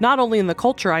 not only in the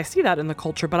culture, I see that in the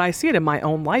culture, but I see it in my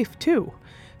own life too.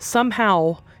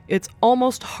 Somehow, it's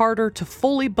almost harder to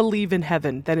fully believe in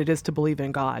heaven than it is to believe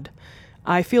in God.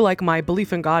 I feel like my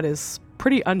belief in God is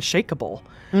pretty unshakable.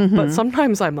 But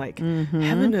sometimes I'm like,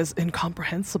 heaven is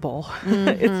incomprehensible.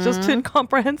 It's just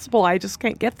incomprehensible. I just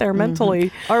can't get there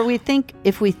mentally. Or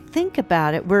if we think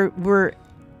about it, we're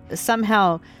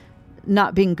somehow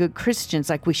not being good Christians.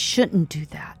 Like we shouldn't do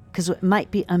that because it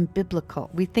might be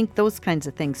unbiblical. We think those kinds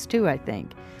of things too, I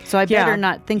think. So I better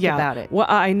not think about it. Well,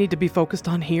 I need to be focused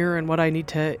on here and what I need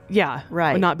to,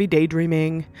 right. not be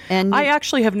daydreaming. And I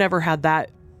actually have never had that,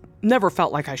 never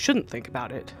felt like I shouldn't think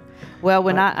about it. Well,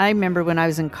 I remember when I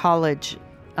was in college,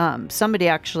 somebody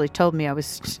actually told me I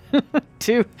was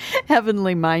too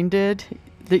heavenly minded.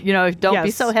 That, don't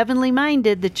be so heavenly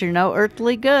minded that you're no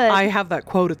earthly good. I have that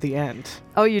quote at the end.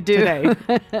 Oh, you do?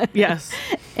 Today. Yes.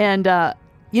 And,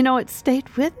 it stayed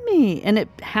with me and it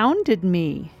hounded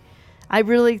me. I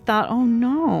really thought, oh,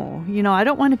 no, I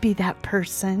don't want to be that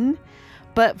person.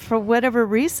 But for whatever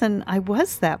reason, I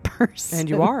was that person. And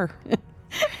you are.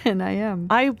 And I am.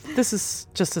 This is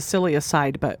just a silly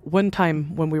aside, but one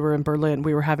time when we were in Berlin,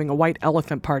 we were having a white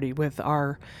elephant party with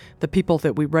the people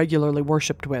that we regularly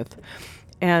worshiped with.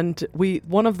 And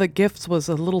one of the gifts was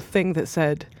a little thing that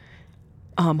said,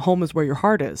 home is where your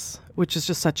heart is, which is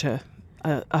just such a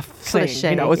cliche,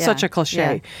 saying, it's such a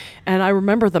cliche. Yeah. And I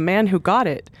remember the man who got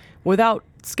it, without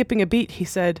skipping a beat, he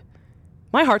said,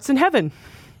 my heart's in heaven.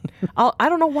 I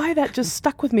don't know why that just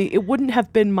stuck with me. It wouldn't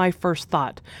have been my first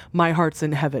thought, my heart's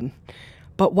in heaven.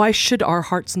 But why should our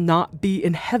hearts not be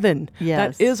in heaven?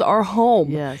 Yes. That is our home.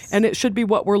 Yes. And it should be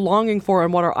what we're longing for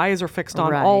and what our eyes are fixed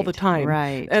on all the time.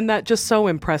 Right. And that just so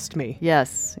impressed me.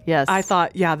 Yes. I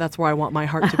thought, that's where I want my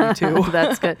heart to be too.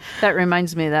 That's good. That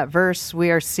reminds me of that verse,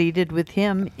 we are seated with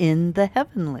him in the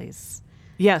heavenlies.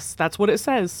 Yes, that's what it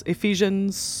says.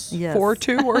 Ephesians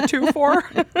 4:2 or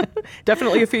 2:4.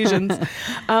 Definitely Ephesians.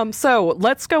 So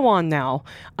let's go on now.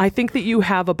 I think that you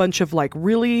have a bunch of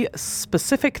really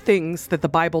specific things that the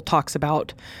Bible talks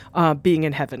about being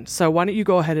in heaven. So why don't you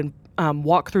go ahead and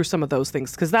walk through some of those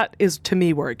things, because that is, to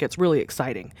me, where it gets really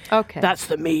exciting. Okay. That's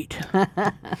the meat.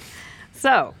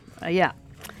 So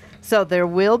there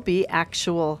will be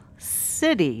actual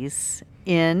cities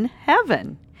in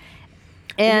heaven.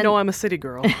 And I'm a city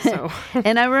girl, so.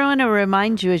 And I want to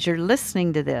remind you as you're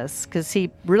listening to this, because he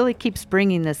really keeps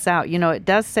bringing this out. It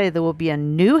does say there will be a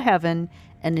new heaven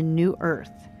and a new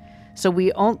earth. So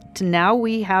we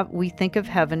think of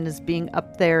heaven as being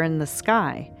up there in the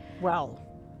sky. Well,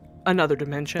 another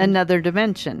dimension. Another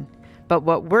dimension. But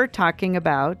what we're talking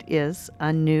about is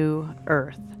a new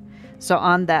earth. So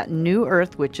on that new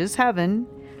earth, which is heaven.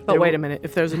 But wait a minute.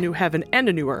 If there's a new heaven and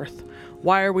a new earth,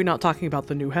 why are we not talking about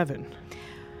the new heaven?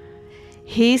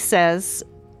 He says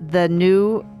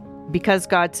because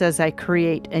God says, I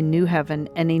create a new heaven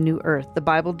and a new earth. The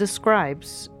Bible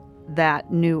describes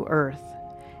that new earth.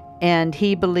 And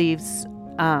he believes,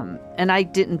 and I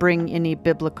didn't bring any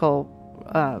biblical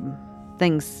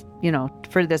things,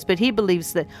 for this. But he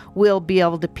believes that we'll be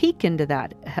able to peek into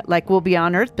that, like we'll be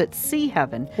on earth, but see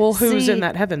heaven. Well, who's in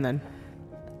that heaven then?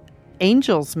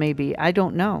 Angels, maybe. I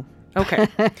don't know. Okay.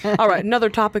 All right. Another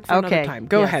topic for another time.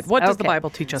 Go ahead. What does the Bible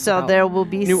teach us about there will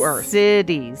be New Earth?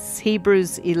 Cities.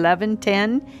 Hebrews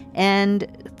 11:10 and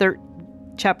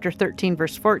chapter 13,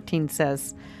 verse 14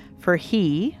 says, "For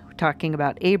he," talking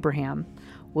about Abraham,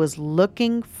 "was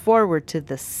looking forward to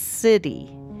the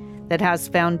city that has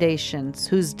foundations,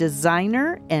 whose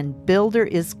designer and builder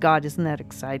is God." Isn't that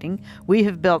exciting? We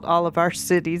have built all of our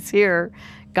cities here.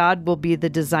 God will be the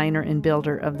designer and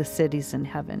builder of the cities in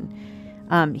heaven.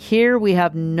 Here we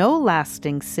have no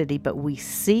lasting city, but we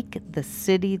seek the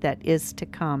city that is to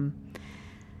come.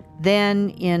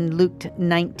 Then in Luke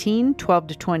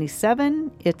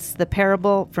 19:12-27, it's the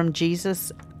parable from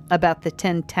Jesus about the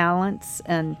 10 talents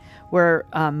and where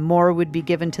more would be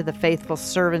given to the faithful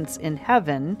servants in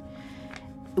heaven,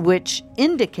 which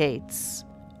indicates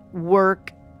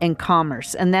work and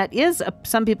commerce. And that is,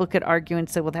 some people could argue and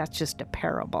say, well, that's just a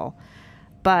parable.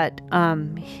 But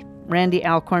Randy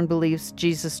Alcorn believes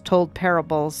Jesus told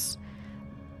parables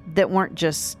that weren't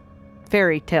just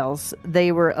fairy tales.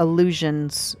 They were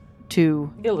allusions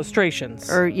to illustrations.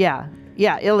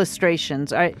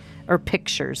 Illustrations or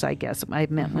pictures, I guess I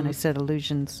meant when I said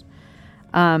allusions.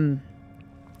 And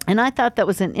I thought that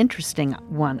was an interesting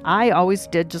one. I always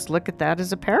did just look at that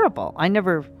as a parable. I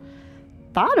never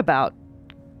thought about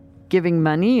giving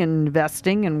money and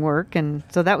investing and work, and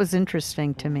so that was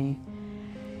interesting to me.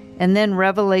 And then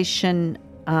Revelation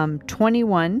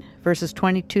 21, verses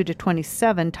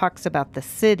 22-27 talks about the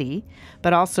city,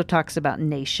 but also talks about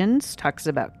nations, talks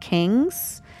about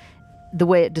kings. The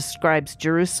way it describes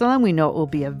Jerusalem, we know it will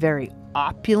be a very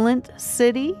opulent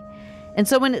city. And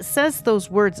so when it says those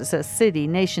words, it says city,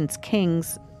 nations,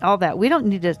 kings, all that, we don't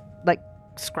need to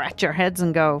scratch our heads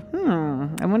and go,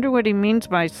 I wonder what he means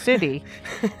by city.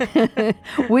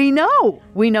 We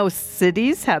know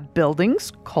cities have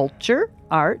buildings, culture,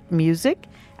 art, music,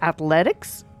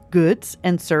 athletics, goods,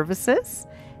 and services.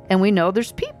 And we know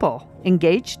there's people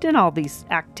engaged in all these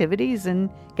activities and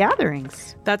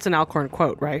gatherings. That's an Alcorn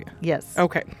quote, right? Yes.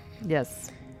 Okay. Yes,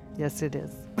 it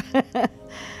is.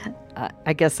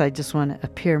 I guess I just want to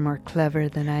appear more clever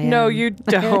than I am. No, you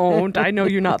don't. I know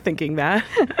you're not thinking that.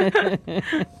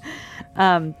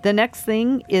 The next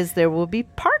thing is there will be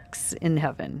parks in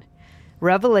heaven.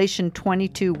 Revelation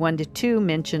 22, 1-2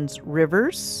 mentions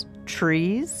rivers,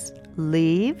 trees,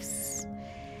 leaves.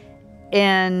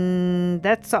 And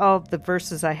that's all the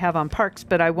verses I have on parks,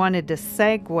 but I wanted to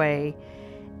segue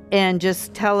and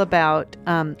just tell about...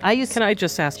 Can I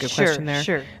just ask a question there?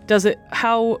 Sure. Does it...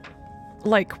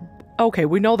 Okay,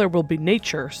 we know there will be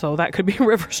nature, so that could be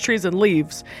rivers, trees, and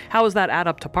leaves. How does that add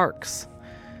up to parks?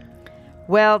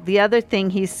 Well, the other thing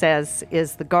he says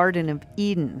is the Garden of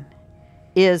Eden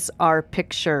is our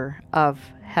picture of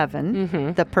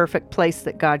heaven, the perfect place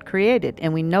that God created.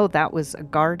 And we know that was a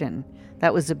garden.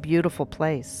 That was a beautiful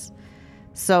place.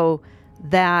 So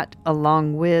that,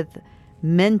 along with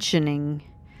mentioning...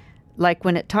 Like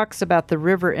when it talks about the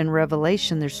river in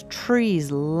Revelation, there's trees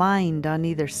lined on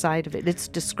either side of it. It's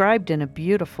described in a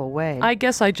beautiful way. I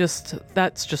guess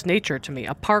that's just nature to me.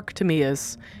 A park to me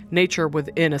is nature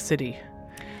within a city.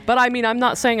 But I mean, I'm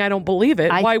not saying I don't believe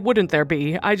it. Why wouldn't there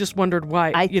be? I just wondered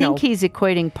why, I think he's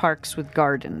equating parks with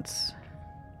gardens.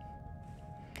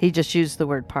 He just used the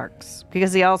word parks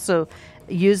because he also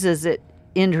uses it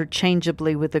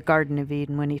interchangeably with the Garden of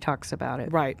Eden when he talks about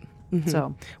it. Right. Mm-hmm.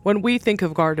 So when we think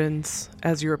of gardens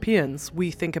as Europeans, we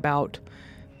think about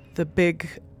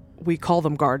we call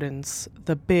them gardens,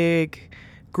 the big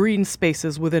green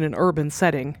spaces within an urban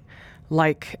setting,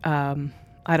 like,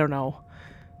 I don't know,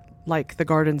 like the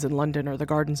gardens in London or the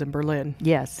gardens in Berlin.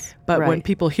 Yes. But when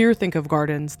people here think of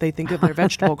gardens, they think of their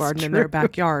vegetable garden in their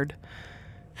backyard.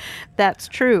 That's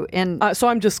true. And so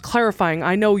I'm just clarifying.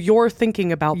 I know you're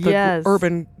thinking about the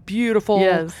urban,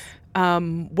 beautiful,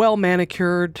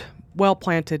 well-manicured,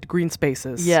 well-planted green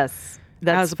spaces. Yes,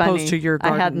 that's as opposed funny. to your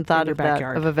garden. I hadn't thought of that,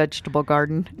 of a vegetable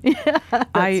garden. Yeah,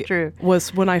 that's true.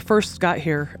 When I first got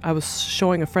here, I was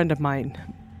showing a friend of mine.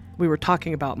 We were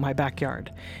talking about my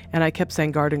backyard, and I kept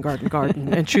saying garden, garden,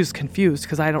 garden, and she was confused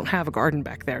because I don't have a garden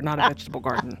back there, not a vegetable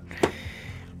garden.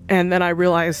 And then I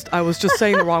realized I was just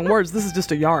saying the wrong words. This is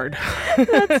just a yard.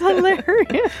 That's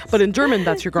hilarious. But in German,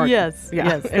 that's your garden. Yes,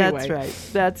 anyway.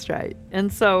 That's right.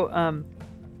 And so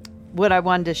what I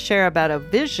wanted to share about a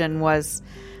vision was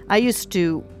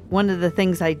one of the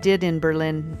things I did in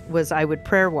Berlin was I would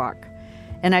prayer walk.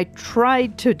 And I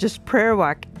tried to just prayer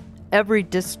walk every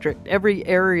district, every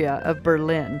area of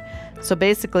Berlin. So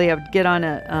basically I would get on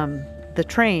the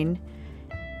train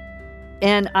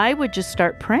And I would just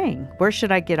start praying. Where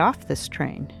should I get off this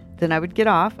train? Then I would get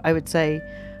off. I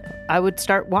would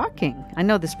start walking. I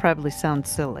know this probably sounds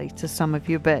silly to some of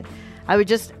you, but I would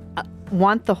just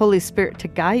want the Holy Spirit to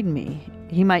guide me.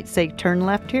 He might say, turn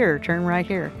left here, turn right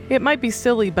here. It might be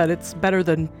silly, but it's better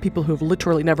than people who've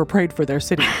literally never prayed for their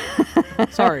city.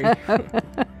 Sorry.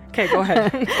 Okay, go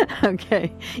ahead.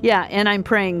 Okay. Yeah, and I'm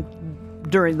praying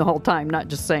during the whole time, not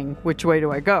just saying, which way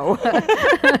do I go?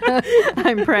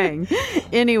 I'm praying.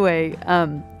 Anyway,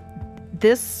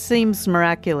 this seems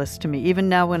miraculous to me, even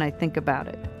now when I think about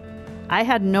it. I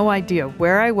had no idea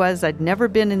where I was. I'd never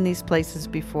been in these places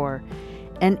before.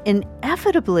 And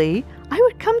inevitably, I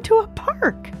would come to a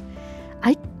park.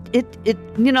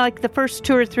 Like the first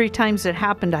 2 or 3 times it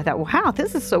happened, I thought, wow,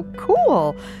 this is so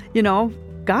cool.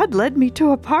 God led me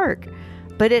to a park.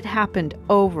 But it happened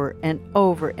over and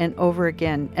over and over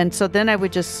again. And so then I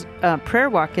would just prayer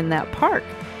walk in that park.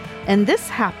 And this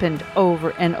happened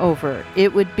over and over.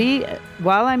 It would be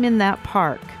while I'm in that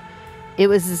park, it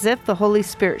was as if the Holy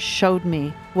Spirit showed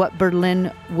me what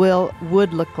Berlin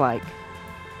would look like.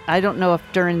 I don't know if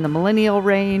during the millennial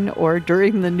reign or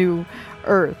during the new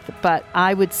earth, but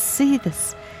I would see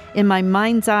this in my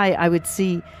mind's eye. I would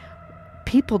see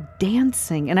people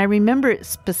dancing. And I remember it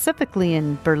specifically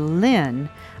in Berlin,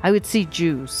 I would see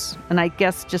Jews. And I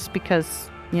guess just because,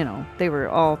 they were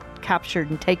all captured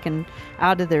and taken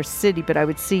out of their city, but I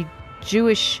would see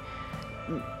Jewish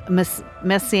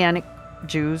Messianic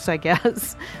Jews, I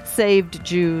guess, saved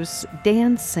Jews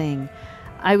dancing.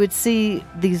 I would see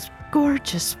these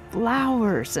gorgeous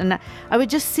flowers, and I would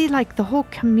just see like the whole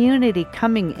community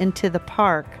coming into the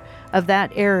park of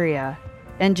that area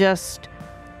and just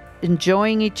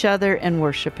enjoying each other and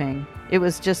worshiping. It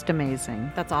was just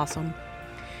amazing. That's awesome.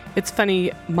 It's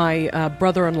funny, my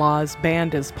brother-in-law's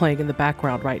band is playing in the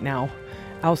background right now,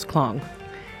 Ausklang,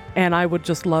 and I would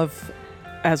just love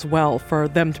as well for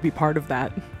them to be part of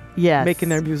that. Yes. Making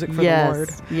their music for the Lord.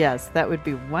 Yes, that would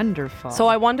be wonderful. So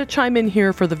I wanted to chime in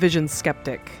here for the vision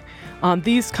skeptic. On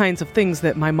these kinds of things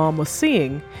that my mom was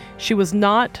seeing, she was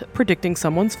not predicting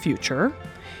someone's future,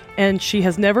 and she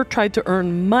has never tried to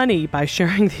earn money by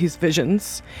sharing these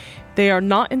visions. They are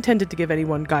not intended to give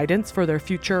anyone guidance for their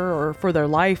future or for their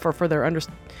life or for their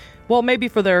maybe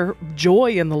for their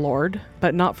joy in the Lord,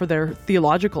 but not for their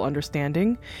theological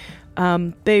understanding.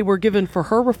 They were given for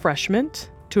her refreshment,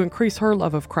 to increase her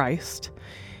love of Christ.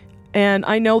 And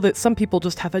I know that some people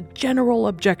just have a general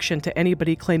objection to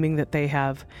anybody claiming that they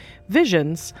have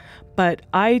visions, but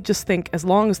I just think as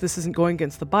long as this isn't going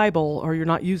against the Bible or you're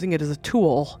not using it as a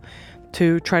tool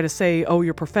to try to say, oh,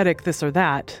 you're prophetic, this or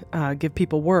that, give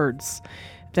people words,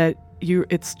 that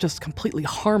it's just completely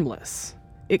harmless.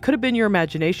 It could have been your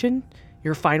imagination.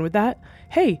 You're fine with that.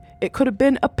 Hey, it could have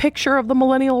been a picture of the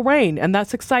millennial reign, and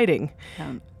that's exciting.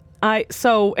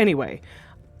 So anyway,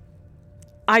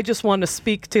 I just want to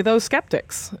speak to those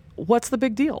skeptics. What's the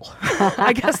big deal?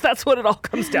 I guess that's what it all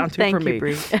comes down to for me.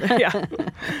 Thank you, Bree. Yeah.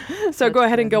 So go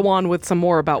ahead and go on with some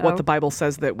more about what the Bible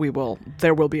says that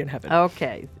there will be in heaven.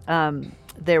 Okay.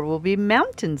 There will be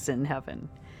mountains in heaven.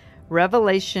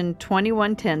 Revelation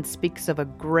 21:10 speaks of a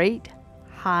great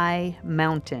high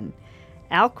mountain.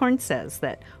 Alcorn says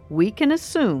that we can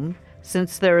assume,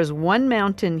 since there is one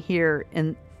mountain here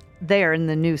and there in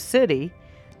the new city,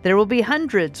 there will be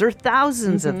hundreds or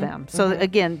thousands of them. So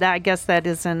again, I guess that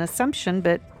is an assumption,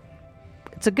 but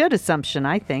it's a good assumption,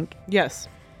 I think. Yes.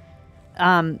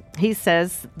 He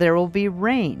says there will be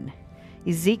rain.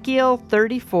 Ezekiel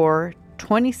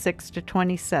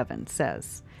 34:26-27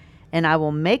 says, "And I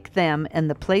will make them and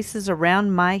the places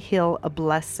around my hill a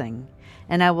blessing,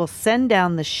 and I will send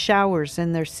down the showers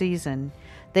in their season.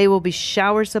 They will be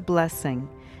showers of blessing,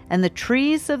 and the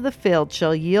trees of the field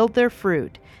shall yield their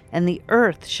fruit, and the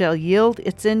earth shall yield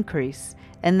its increase,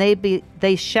 and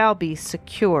they shall be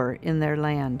secure in their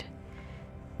land."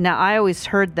 Now, I always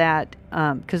heard that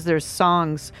because there's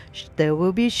songs, there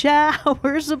will be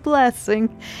showers of blessing.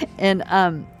 And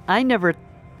I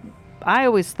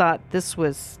always thought this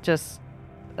was just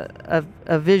a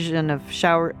vision of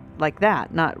shower like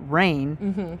that, not rain.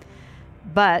 Mm-hmm.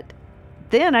 But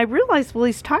then I realized, well,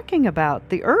 he's talking about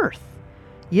the earth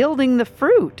yielding the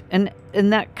fruit, and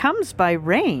that comes by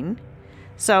rain.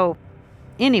 So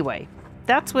anyway,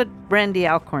 that's what Randy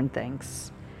Alcorn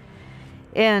thinks.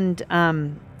 And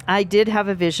I did have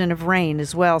a vision of rain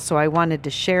as well, so I wanted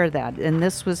to share that. And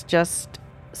this was just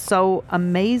so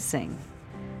amazing.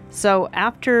 So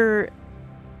after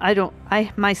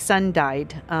my son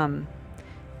died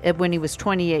when he was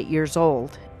 28 years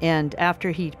old, and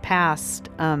after he passed,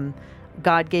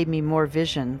 God gave me more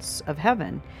visions of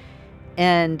heaven.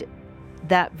 And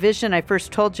that vision I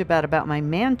first told you about my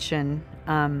mansion,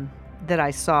 that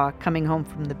I saw coming home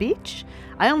from the beach.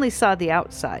 I only saw the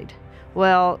outside.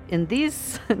 Well, in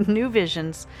these new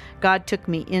visions, God took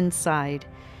me inside,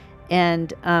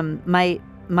 and my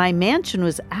mansion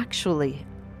was actually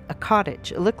a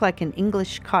cottage. It looked like an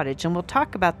English cottage, and we'll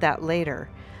talk about that later.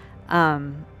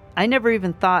 I never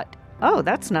even thought, oh,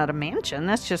 that's not a mansion,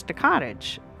 that's just a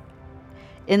cottage.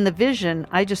 In the vision,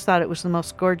 I just thought it was the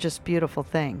most gorgeous, beautiful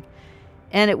thing.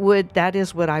 And that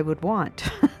is what I would want.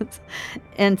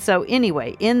 And so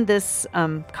anyway, in this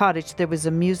cottage, there was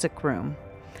a music room.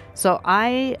 So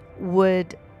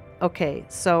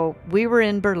so we were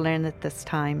in Berlin at this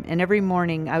time, and every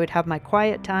morning I would have my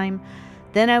quiet time.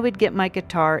 Then I would get my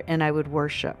guitar and I would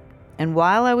worship. And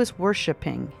while I was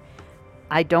worshiping,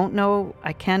 I don't know,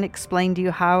 I can't explain to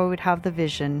you how I would have the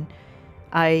vision.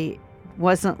 I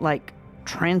wasn't like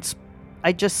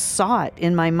I just saw it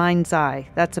in my mind's eye.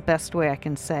 That's the best way I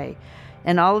can say.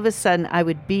 And all of a sudden, I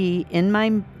would be in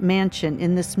my mansion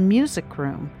in this music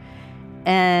room.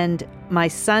 And my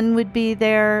son would be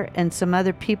there, and some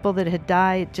other people that had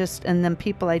died, and then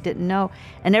people I didn't know.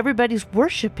 And everybody's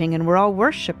worshiping, and we're all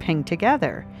worshiping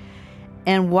together.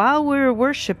 And while we were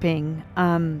worshiping,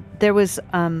 there's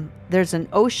an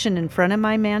ocean in front of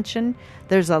my mansion.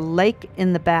 There's a lake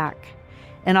in the back.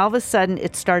 And all of a sudden,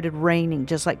 it started raining,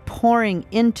 just like pouring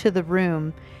into the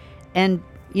room. And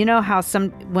you know how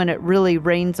when it really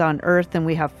rains on earth and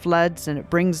we have floods and it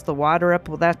brings the water up?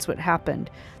 Well, that's what happened.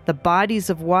 The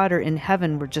bodies of water in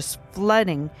heaven were just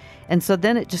flooding. And so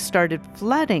then it just started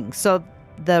flooding. So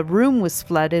the room was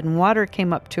flooded and water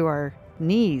came up to our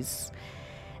knees.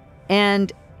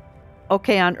 And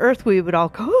okay, on earth we would all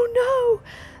go, oh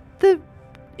no, the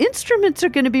instruments are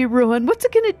going to be ruined. What's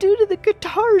it going to do to the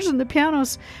guitars and the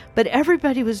pianos? But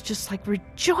everybody was just like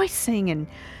rejoicing and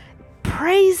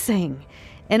praising.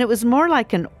 And it was more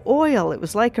like an oil. It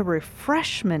was like a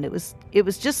refreshment. It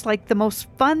was just like the most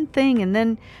fun thing. And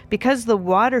then because the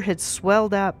water had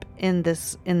swelled up in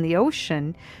the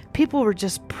ocean, people were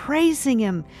just praising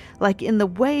him, like in the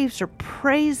waves, or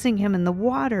praising him in the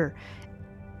water.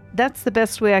 That's the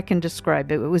best way I can describe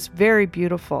it. It was very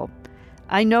beautiful.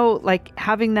 I know, like,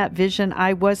 having that vision,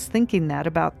 I was thinking that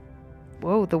about,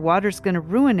 whoa, the water's going to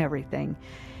ruin everything.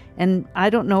 And I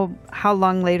don't know how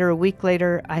long later, a week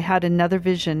later, I had another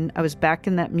vision. I was back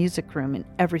in that music room and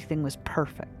everything was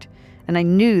perfect. And I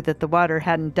knew that the water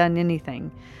hadn't done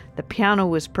anything. The piano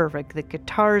was perfect. The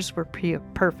guitars were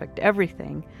perfect,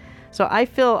 everything. So I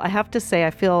have to say,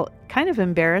 I feel kind of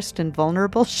embarrassed and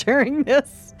vulnerable sharing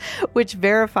this, which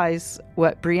verifies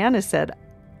what Brianna said.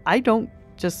 I don't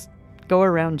just go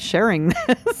around sharing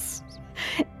this.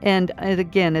 And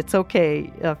again, it's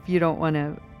okay if you don't want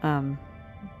to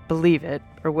believe it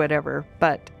or whatever,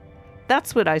 but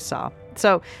that's what I saw.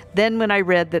 So then when I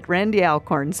read that Randy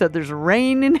Alcorn said there's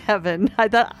rain in heaven, I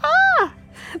thought,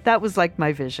 that was like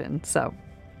my vision. So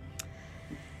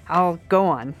I'll go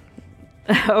on.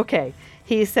 Okay.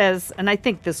 He says, and I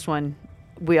think this one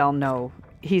we all know,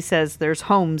 he says there's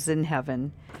homes in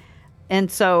heaven. And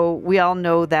so we all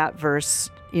know that verse,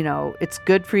 you know, it's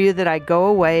good for you that I go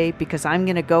away because I'm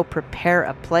going to go prepare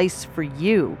a place for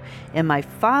you. In my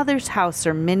Father's house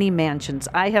are many mansions.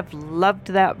 I have loved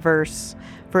that verse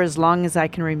for as long as I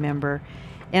can remember.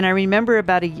 And I remember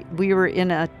we were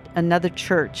in another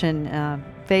church in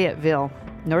Fayetteville,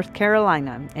 North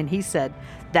Carolina, and he said,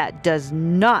 that does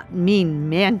not mean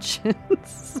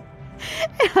mansions.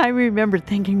 And I remember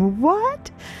thinking,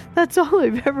 what? That's all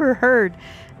I've ever heard.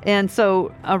 And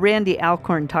so Randy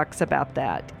Alcorn talks about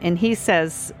that. And he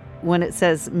says, when it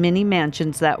says many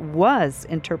mansions, that was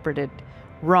interpreted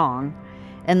wrong.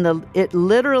 And it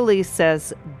literally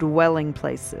says dwelling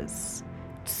places,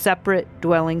 separate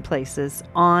dwelling places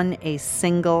on a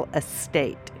single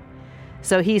estate.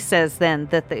 So he says then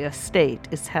that the estate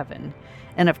is heaven.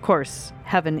 And of course,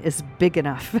 heaven is big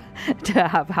enough to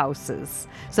have houses.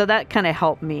 So that kind of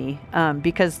helped me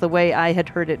because the way I had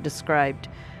heard it described,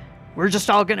 we're just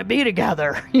all going to be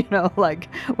together, you know, like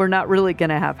we're not really going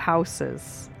to have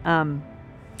houses.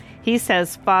 He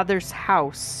says Father's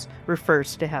house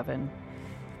refers to heaven.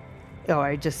 Oh,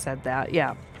 I just said that.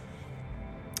 Yeah.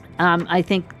 I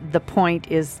think the point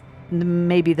is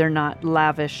maybe they're not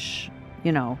lavish,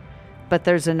 you know, but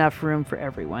there's enough room for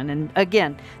everyone. And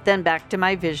again, then back to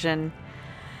my vision,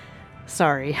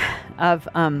 of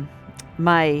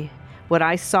what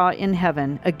I saw in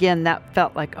heaven. Again, that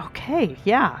felt like, okay,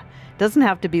 yeah, doesn't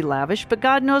have to be lavish, but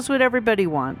God knows what everybody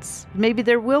wants. Maybe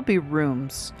there will be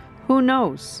rooms. Who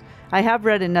knows? I have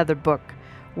read another book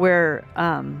where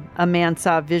a man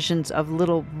saw visions of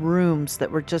little rooms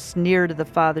that were just near to the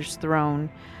Father's throne.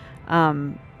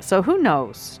 So who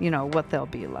knows, you know, what they'll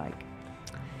be like.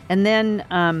 And then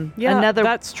another.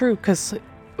 That's true, because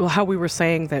how we were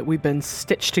saying that we've been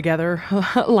stitched together,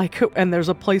 and there's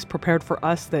a place prepared for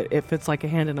us that if it's like a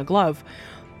hand in a glove,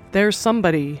 there's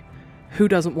somebody who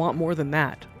doesn't want more than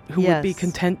that, who would be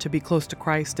content to be close to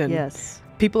Christ. And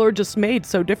people are just made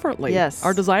so differently. Yes.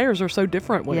 Our desires are so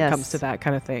different when it comes to that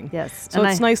kind of thing. Yes. So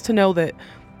it's nice to know that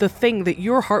the thing that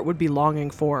your heart would be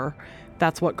longing for,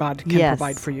 that's what God can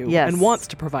provide for you and wants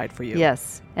to provide for you.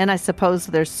 Yes. And I suppose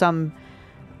there's some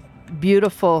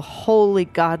beautiful, holy,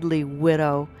 godly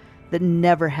widow that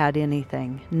never had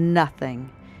anything, nothing.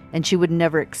 And she would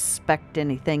never expect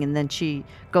anything. And then she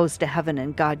goes to heaven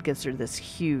and God gives her this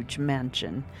huge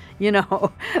mansion. You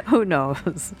know, who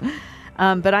knows?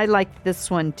 But I like this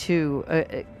one too,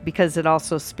 because it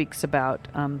also speaks about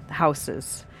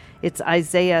houses. It's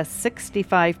Isaiah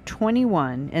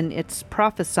 65:21, and it's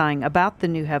prophesying about the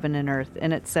new heaven and earth.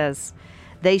 And it says,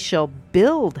 "They shall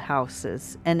build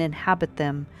houses and inhabit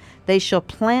them. They shall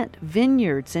plant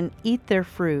vineyards and eat their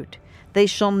fruit. They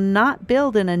shall not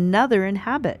build and another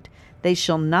inhabit. They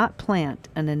shall not plant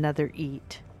and another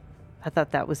eat." I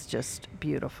thought that was just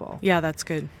beautiful. Yeah, that's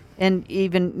good. And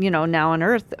even, now on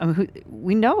earth,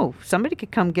 we know somebody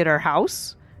could come get our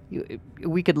house.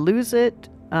 We could lose it.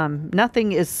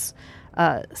 Nothing is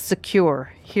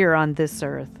secure here on this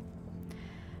earth.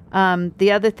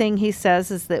 The other thing he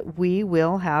says is that we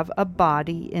will have a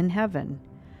body in heaven.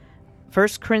 1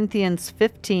 Corinthians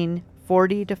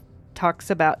 15:40 talks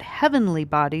about heavenly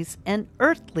bodies and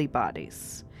earthly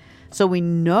bodies. So we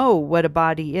know what a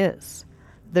body is.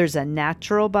 There's a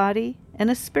natural body and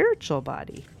a spiritual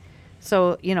body.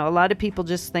 So, a lot of people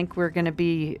just think we're going to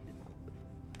be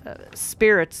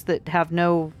spirits that have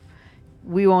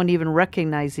we won't even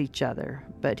recognize each other.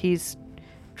 But he's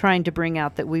trying to bring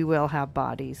out that we will have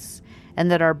bodies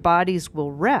and that our bodies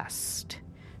will rest,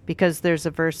 because there's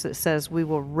a verse that says we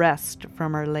will rest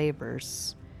from our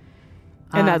labors.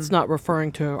 And that's not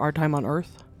referring to our time on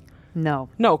earth? No.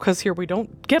 No, because here we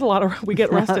don't get we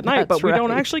get rest at night, but we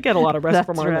don't actually get a lot of rest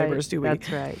from our labors, do we?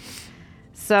 That's right.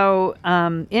 So,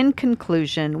 in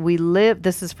conclusion,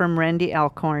 this is from Randy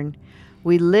Alcorn,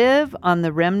 we live on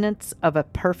the remnants of a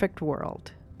perfect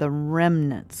world. The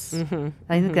remnants. Mm-hmm.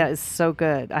 I think that is so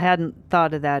good. I hadn't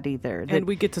thought of that either. And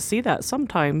we get to see that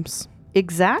sometimes.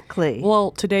 Exactly.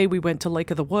 Well, today we went to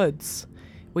Lake of the Woods.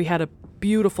 We had a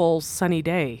beautiful sunny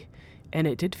day, and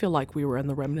it did feel like we were in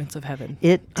the remnants of heaven.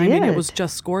 It did. I mean, it was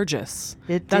just gorgeous.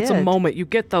 That's a moment. You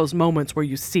get those moments where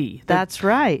you see. That's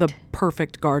right. The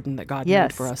perfect garden that God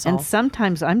made for us all. And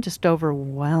sometimes I'm just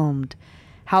overwhelmed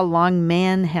how long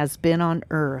man has been on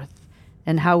earth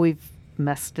and how we've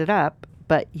messed it up.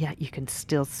 But yet you can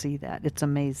still see that. It's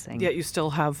amazing. Yet you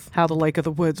still have the Lake of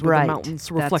the Woods with the mountains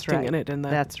reflecting in it. And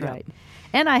That's right.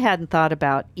 And I hadn't thought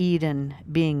about Eden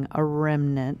being a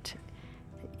remnant,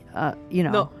 of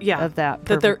that.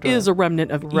 That there is a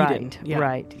remnant of Eden.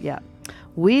 Right, yeah.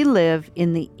 We live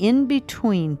in the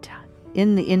in-between,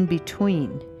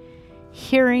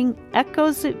 hearing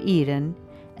echoes of Eden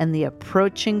and the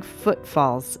approaching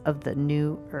footfalls of the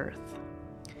new earth.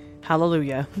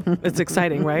 Hallelujah. It's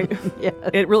exciting, right? Yeah.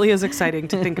 It really is exciting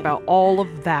to think about all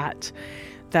of that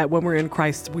when we're in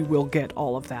Christ, we will get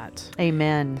all of that.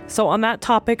 Amen. So on that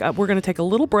topic, we're going to take a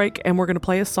little break and we're going to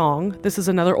play a song. This is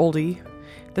another oldie.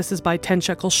 This is by 10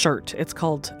 Shekel Shirt. It's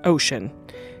called Ocean.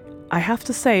 I have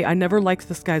to say, I never liked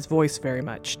this guy's voice very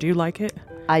much. Do you like it?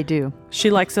 I do.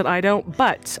 She likes it, I don't.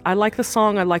 But I like the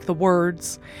song, I like the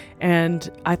words, and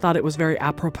I thought it was very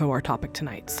apropos our topic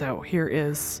tonight. So here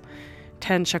is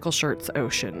 10 Shekel Shirt's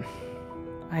Ocean.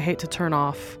 I hate to turn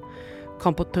off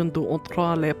Compotendo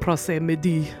entre les procès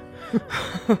midi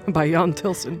by Jan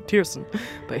Tiersen.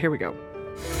 But here we go.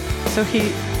 So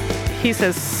he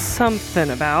says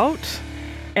something about,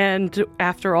 and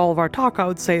after all of our talk, I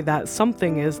would say that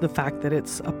something is the fact that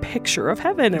it's a picture of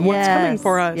heaven and what's coming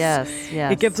for us. Yes.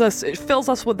 It fills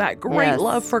us with that great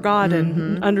love for God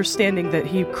and understanding that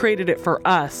he created it for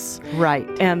us. Right.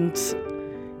 And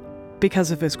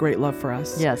because of his great love for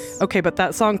us. Yes. Okay, but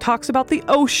that song talks about the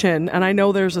ocean, and I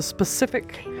know there's a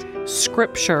specific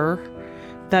scripture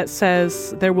that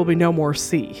says there will be no more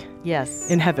sea. Yes.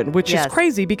 In heaven, which is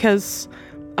crazy because,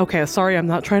 okay, sorry, I'm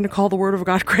not trying to call the word of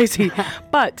God crazy,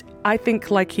 but I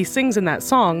think like he sings in that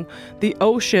song, the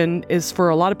ocean is for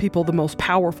a lot of people the most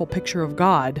powerful picture of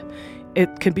God.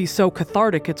 It can be so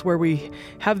cathartic. It's where we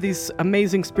have these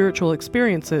amazing spiritual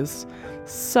experiences.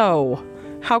 So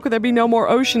how could there be no more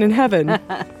ocean in heaven?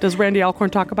 Does Randy Alcorn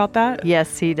talk about that?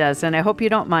 Yes, he does. And I hope you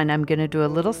don't mind. I'm going to do a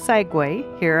little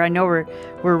segue here. I know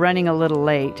we're running a little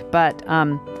late, but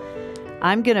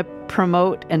I'm going to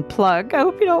promote and plug. I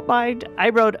hope you don't mind. I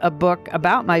wrote a book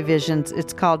about my visions.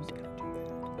 It's called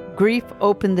grief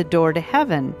opened the door to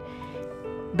heaven.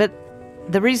 But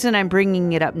the reason I'm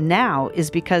bringing it up now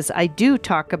is because I do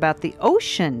talk about the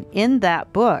ocean in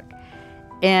that book.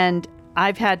 And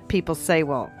I've had people say,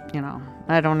 well,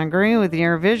 I don't agree with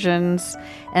your visions.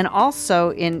 And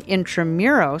also in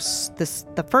Intramuros,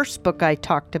 the first book I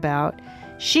talked about,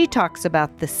 she talks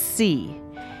about the sea.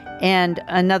 And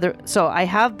so I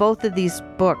have both of these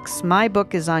books. My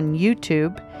book is on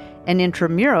YouTube, and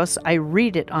Intramuros, I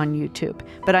read it on YouTube.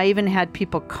 But I even had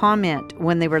people comment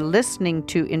when they were listening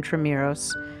to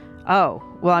Intramuros, oh,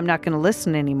 well, I'm not going to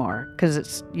listen anymore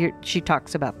because she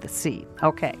talks about the sea.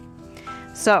 Okay.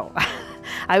 So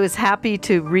I was happy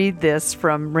to read this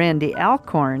from Randy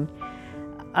Alcorn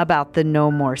about the no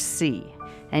more sea.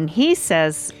 And he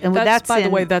says, and that's by the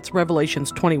way, that's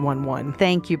Revelations 21:1.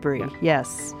 Thank you, Bree. Yeah.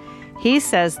 Yes. He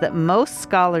says that most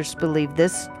scholars believe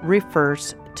this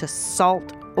refers to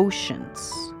salt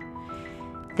oceans.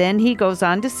 Then he goes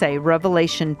on to say,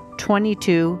 Revelation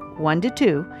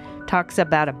 22:1-2 talks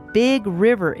about a big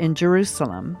river in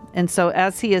Jerusalem. And so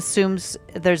as he assumes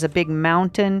there's a big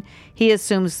mountain, he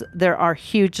assumes there are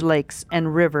huge lakes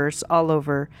and rivers all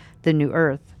over the new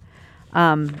earth.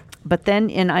 But then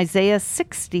in Isaiah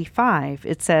 65,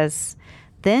 it says,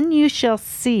 then you shall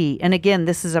see, and again,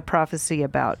 this is a prophecy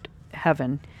about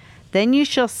heaven, then you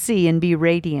shall see and be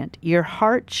radiant. Your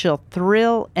heart shall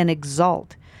thrill and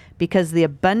exult, because the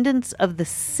abundance of the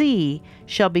sea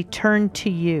shall be turned to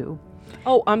you.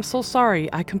 Oh, I'm so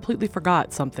sorry. I completely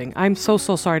forgot something. I'm so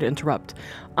sorry to interrupt.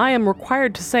 I am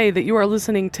required to say that you are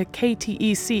listening to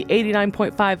KTEC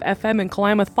 89.5 FM in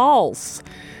Klamath Falls.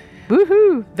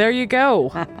 Woohoo! There you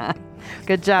go.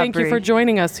 Good job, Thank you for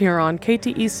joining us here on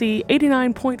KTEC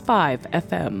 89.5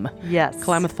 FM. Yes.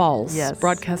 Klamath Falls. Yes.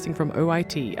 Broadcasting from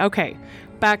OIT. Okay.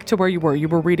 Back to where you were. You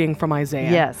were reading from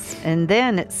Isaiah. Yes. And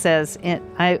then it says,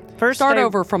 Start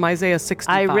over from Isaiah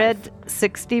 65. I read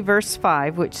 60 verse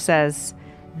 5, which says,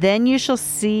 then you shall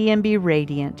see and be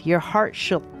radiant. Your heart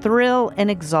shall thrill and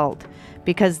exult,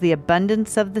 because the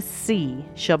abundance of the sea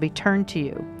shall be turned to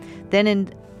you. Then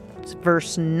in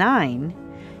verse 9,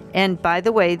 and by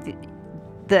the way,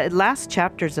 the last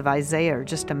chapters of Isaiah are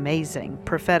just amazing,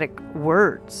 prophetic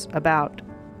words about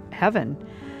heaven.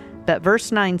 But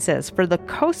verse 9 says, for the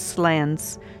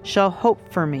coastlands shall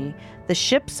hope for me, the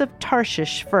ships of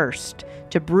Tarshish first,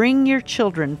 to bring your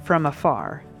children from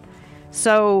afar.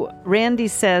 So Randy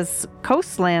says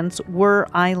coastlands were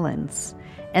islands,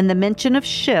 and the mention of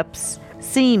ships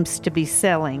seems to be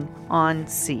sailing on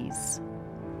seas.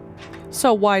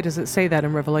 So why does it say that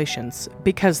in Revelations?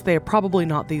 Because they're probably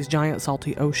not these giant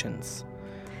salty oceans.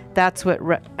 That's what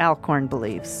Alcorn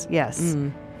believes, yes.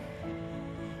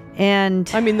 And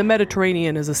I mean, the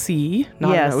Mediterranean is a sea,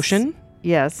 not an ocean.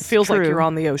 Yes, it feels true. like you're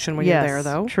on the ocean when you're there,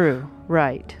 though. True,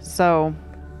 right. So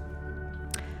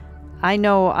I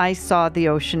know I saw the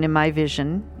ocean in my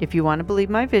vision. If you want to believe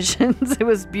my visions, it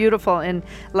was beautiful. And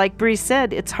like Bree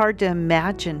said, it's hard to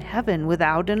imagine heaven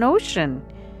without an ocean,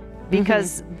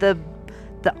 because the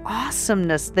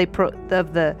awesomeness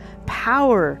of the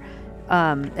power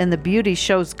and the beauty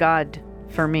shows God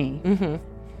for me.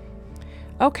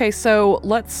 Okay, so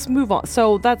let's move on.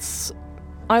 So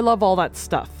I love all that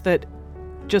stuff, that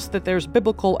there's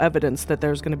biblical evidence that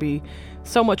there's going to be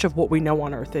so much of what we know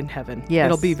on earth in heaven. Yes.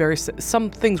 It'll be some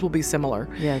things will be similar.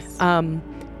 Yes. And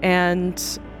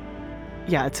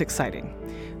yeah, it's exciting.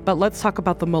 But let's talk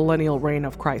about the millennial reign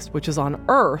of Christ, which is on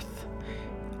earth.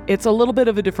 It's a little bit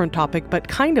of a different topic, but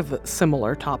kind of a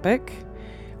similar topic.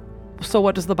 So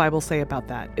what does the Bible say about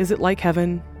that? Is it like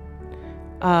heaven?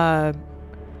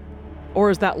 Or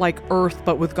is that like earth,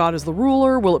 but with God as the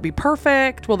ruler? Will it be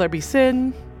perfect? Will there be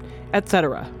sin?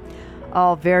 Etc.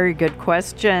 All very good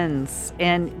questions.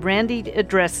 And Randy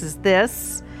addresses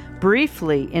this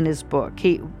briefly in his book.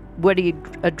 What he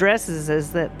addresses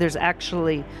is that there's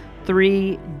actually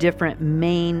 3 different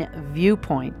main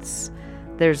viewpoints.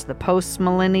 There's the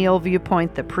post-millennial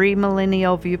viewpoint, the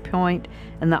pre-millennial viewpoint,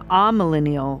 and the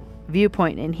amillennial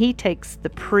viewpoint. And he takes the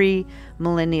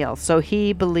pre-millennial. So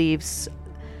he believes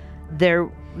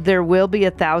there will be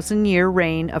 1,000-year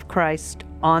reign of Christ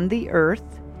on the earth,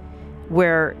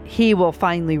 where he will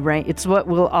finally reign. It's what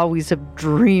we'll always have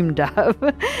dreamed of.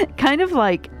 Kind of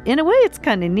like, in a way, it's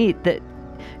kind of neat that,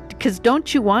 because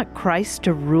don't you want Christ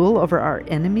to rule over our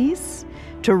enemies?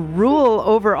 To rule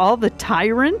over all the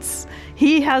tyrants?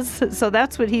 So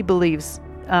that's what he believes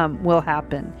will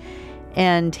happen.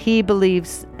 And he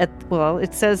believes,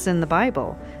 it says in the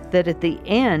Bible that at the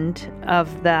end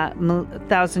of that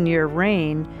 1,000-year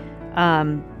reign,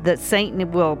 that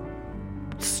Satan will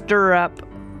stir up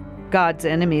God's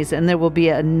enemies, and there will be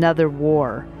another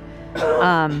war.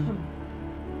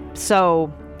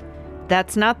 So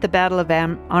That's not the Battle of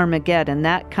Armageddon.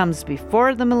 That comes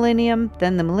before the millennium,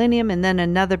 and then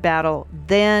another battle,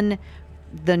 then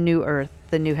the new earth,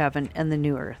 the new heaven, and the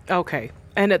new earth. Okay.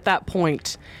 And at that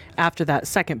point, after that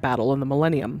second battle in the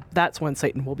millennium, that's when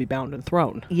Satan will be bound and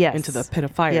thrown into the pit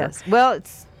of fire. Yes. Well,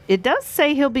 it does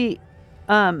say he'll be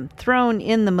thrown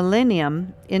in the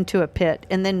millennium into a pit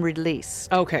and then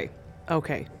released. Okay.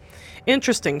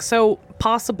 Interesting. So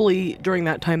possibly during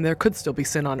that time, there could still be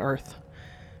sin on earth,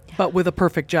 but with a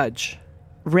perfect judge.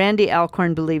 Randy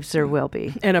Alcorn believes there will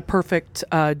be. And a perfect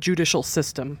judicial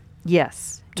system.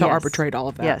 Yes. To arbitrate all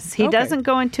of that. Yes. He doesn't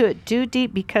go into it too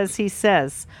deep because he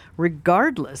says,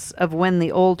 regardless of when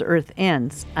the old earth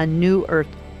ends, a new earth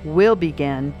will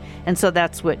begin. And so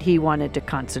that's what he wanted to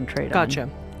concentrate on. Gotcha.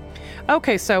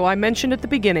 Okay, so I mentioned at the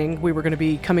beginning we were going to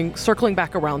be circling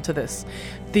back around to this.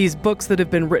 These books that have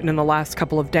been written in the last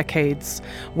couple of decades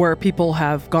where people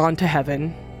have gone to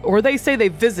heaven, or they say they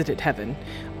visited heaven.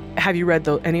 Have you read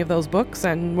any of those books,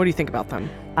 and what do you think about them?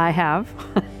 I have.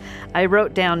 I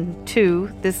wrote down 2.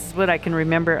 This is what I can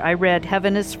remember. I read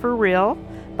Heaven is for Real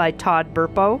by Todd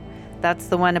Burpo. That's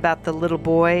the one about the little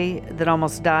boy that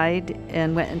almost died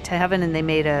and went into heaven, and they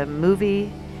made a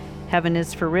movie, Heaven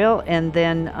is for Real. And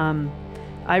then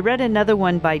I read another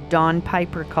one by Don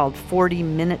Piper called 40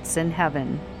 Minutes in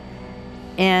Heaven.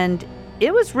 And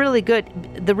it was really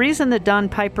good. The reason the Don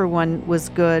Piper one was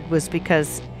good was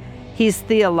because he's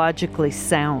theologically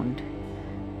sound.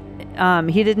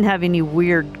 He didn't have any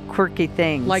weird, quirky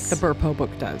things. Like the Burpo book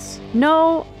does.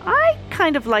 No, I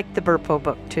kind of like the Burpo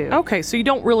book, too. Okay, so you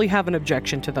don't really have an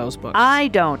objection to those books. I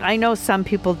don't. I know some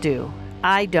people do.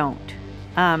 I don't.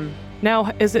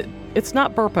 Now, it's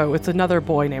not Burpo, it's another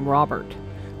boy named Robert.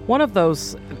 One of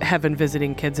those heaven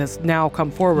visiting kids has now come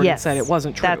forward and said it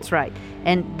wasn't true. That's right.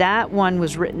 And that one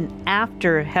was written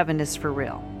after Heaven is for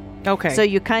Real. Okay. So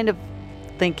you kind of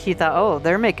think he thought, oh,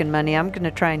 they're making money. I'm going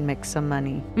to try and make some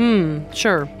money.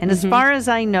 Sure. And as far as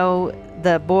I know,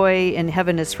 the boy in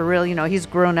Heaven is for Real, he's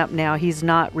grown up now. He's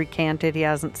not recanted. He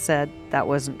hasn't said that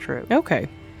wasn't true. Okay.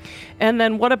 And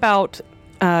then what about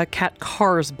Kat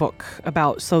Carr's book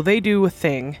about, so they do a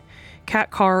thing.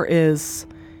 Kat Carr is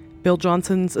Bill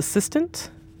Johnson's assistant?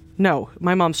 No,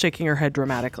 my mom's shaking her head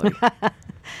dramatically.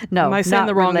 No, am I saying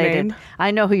the wrong name?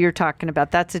 I know who you're talking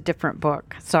about. That's a different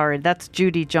book. Sorry, that's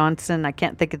Judy Johnson. I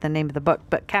can't think of the name of the book.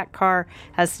 But Kat Carr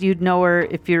you'd know her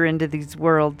if you're into these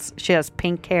worlds. She has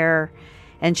pink hair,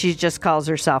 and she just calls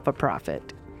herself a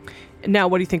prophet. Now,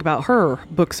 what do you think about her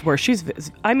books where she's...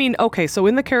 okay, so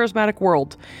in the charismatic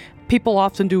world, people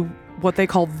often do what they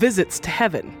call visits to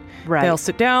heaven. Right. They'll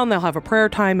sit down, they'll have a prayer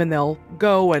time, and they'll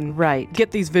go and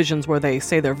get these visions where they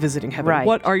say they're visiting heaven.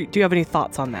 Right. Do you have any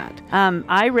thoughts on that?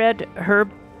 I read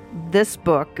this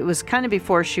book. It was kind of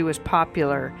before she was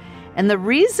popular. And the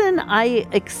reason I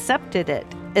accepted it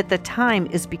at the time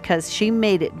is because she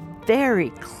made it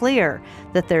very clear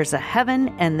that there's a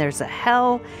heaven and there's a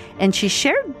hell. And she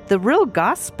shared the real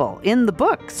gospel in the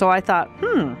book. So I thought,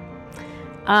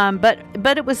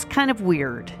 but it was kind of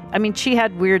weird. I mean, she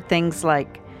had weird things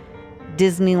like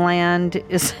Disneyland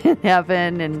is in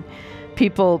heaven and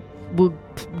people will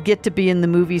get to be in the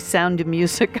movie Sound of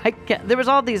Music. There was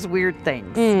all these weird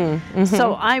things.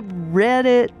 So I read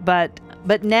it, but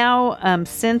now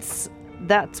since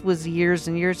that was years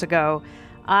and years ago,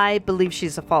 I believe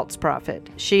she's a false prophet.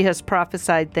 She has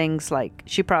prophesied things like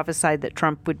she prophesied that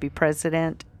Trump would be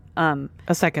president. A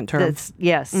second term.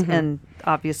 Yes, and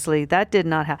obviously that did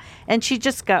not happen. And she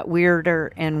just got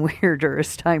weirder and weirder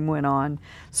as time went on.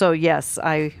 So yes,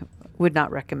 I would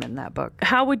not recommend that book.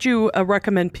 How would you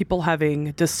recommend people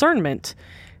having discernment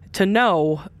to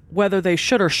know whether they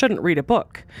should or shouldn't read a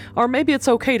book? Or maybe it's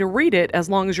okay to read it as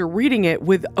long as you're reading it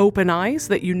with open eyes,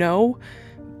 that you know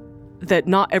that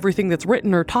not everything that's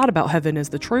written or taught about heaven is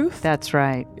the truth. That's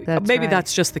right. Maybe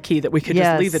that's just the key, that we could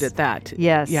just leave it at that.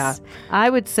 Yes. Yeah. I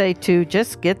would say too,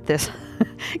 just get this.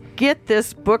 Get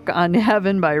this book on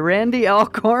heaven by Randy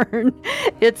Alcorn.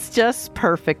 It's just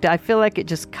perfect. I feel like it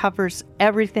just covers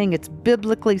everything. It's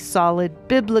biblically solid,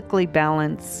 biblically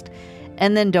balanced,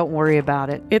 and then don't worry about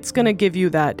it. It's going to give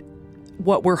you that,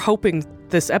 what we're hoping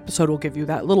this episode will give you,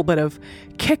 that little bit of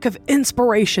kick of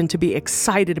inspiration to be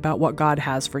excited about what God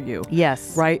has for you.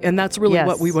 Yes. Right? And that's really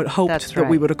what we would hope that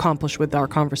we would accomplish with our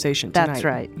conversation tonight. That's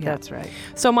right. Yeah. That's right.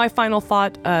 So my final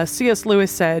thought, C.S. Lewis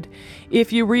said,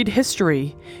 if you read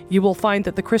history, you will find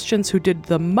that the Christians who did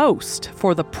the most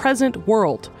for the present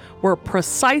world were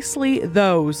precisely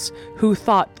those who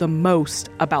thought the most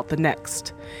about the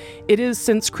next. It is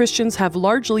since Christians have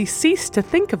largely ceased to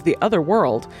think of the other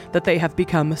world that they have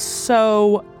become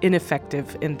so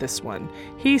ineffective in this one.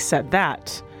 He said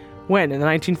that When? In the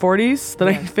 1940s? The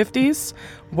Yes. 1950s?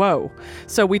 Whoa.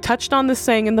 So we touched on this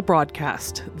saying in the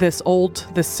broadcast, this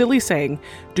silly saying,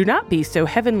 do not be so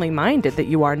heavenly minded that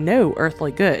you are no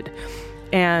earthly good.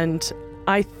 And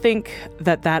I think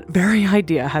that very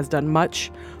idea has done much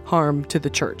harm to the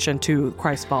church and to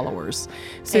Christ followers.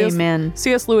 Amen.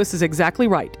 C.S. Lewis is exactly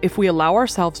right. If we allow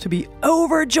ourselves to be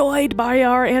overjoyed by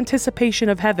our anticipation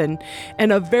of heaven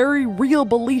and a very real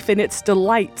belief in its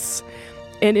delights,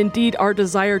 and indeed our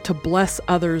desire to bless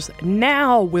others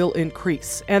now will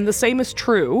increase. And the same is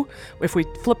true if we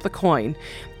flip the coin.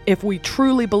 If we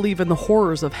truly believe in the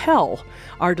horrors of hell,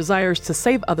 our desires to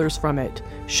save others from it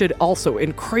should also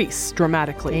increase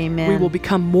dramatically. Amen. We will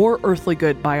become more earthly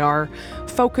good by our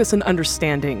focus and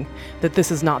understanding that this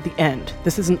is not the end.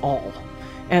 This isn't all.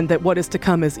 And that what is to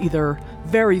come is either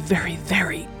very, very,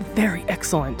 very, very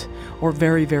excellent or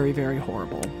very, very, very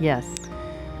horrible. Yes.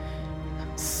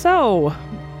 So,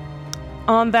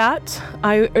 on that,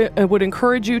 I would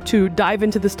encourage you to dive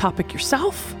into this topic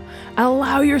yourself.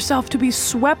 Allow yourself to be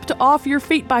swept off your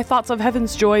feet by thoughts of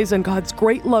heaven's joys and God's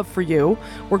great love for you.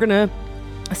 We're going to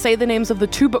say the names of the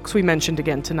 2 books we mentioned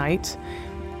again tonight.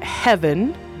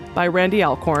 Heaven by Randy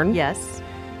Alcorn. Yes.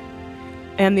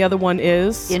 And the other one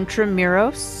is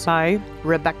Intramuros by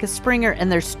Rebecca Springer.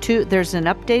 And there's an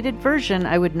updated version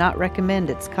I would not recommend.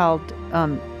 It's called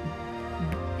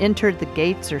Enter the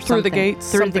Gates or something. Through the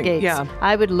Gates. Through the Gates. Yeah.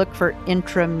 I would look for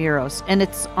Intramuros. And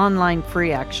it's online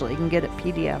free, actually. You can get it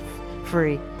PDF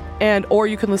free. Or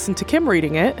you can listen to Kim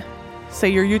reading it. Say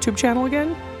your YouTube channel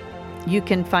again. You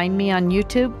can find me on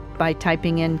YouTube by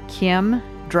typing in Kim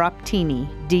Droptiny,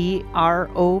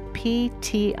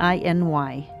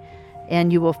 Droptiny.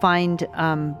 And you will find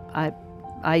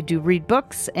I do read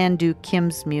books and do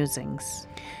Kim's musings.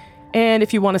 And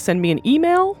if you want to send me an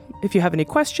email, if you have any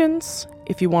questions,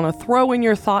 if you want to throw in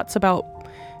your thoughts about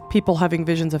people having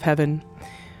visions of heaven,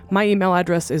 my email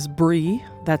address is Bree,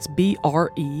 that's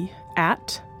BRE,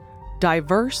 at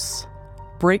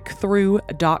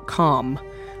diversebreakthrough.com.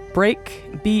 Break,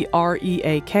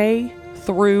 BREAK,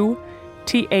 through,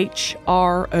 THROUGH.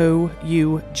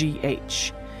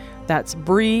 That's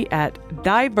Bree at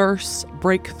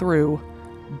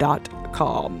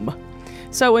diversebreakthrough.com.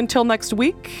 So until next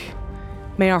week,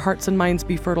 may our hearts and minds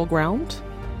be fertile ground.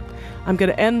 I'm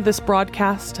going to end this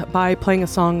broadcast by playing a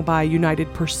song by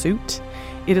United Pursuit.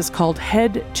 It is called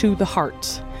Head to the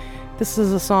Heart. This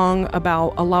is a song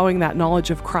about allowing that knowledge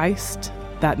of Christ,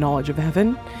 that knowledge of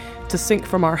heaven, to sink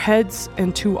from our heads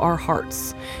into our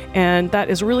hearts. And that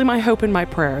is really my hope and my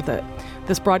prayer, that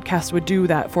this broadcast would do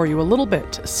that for you a little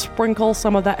bit, sprinkle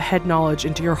some of that head knowledge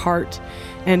into your heart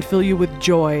and fill you with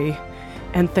joy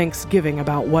and thanksgiving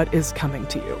about what is coming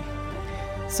to you.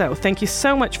 So thank you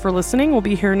so much for listening. We'll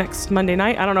be here next Monday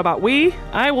night. I don't know about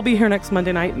I will be here next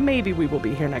Monday night. Maybe we will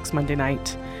be here next Monday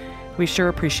night. We sure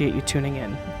appreciate you tuning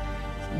in.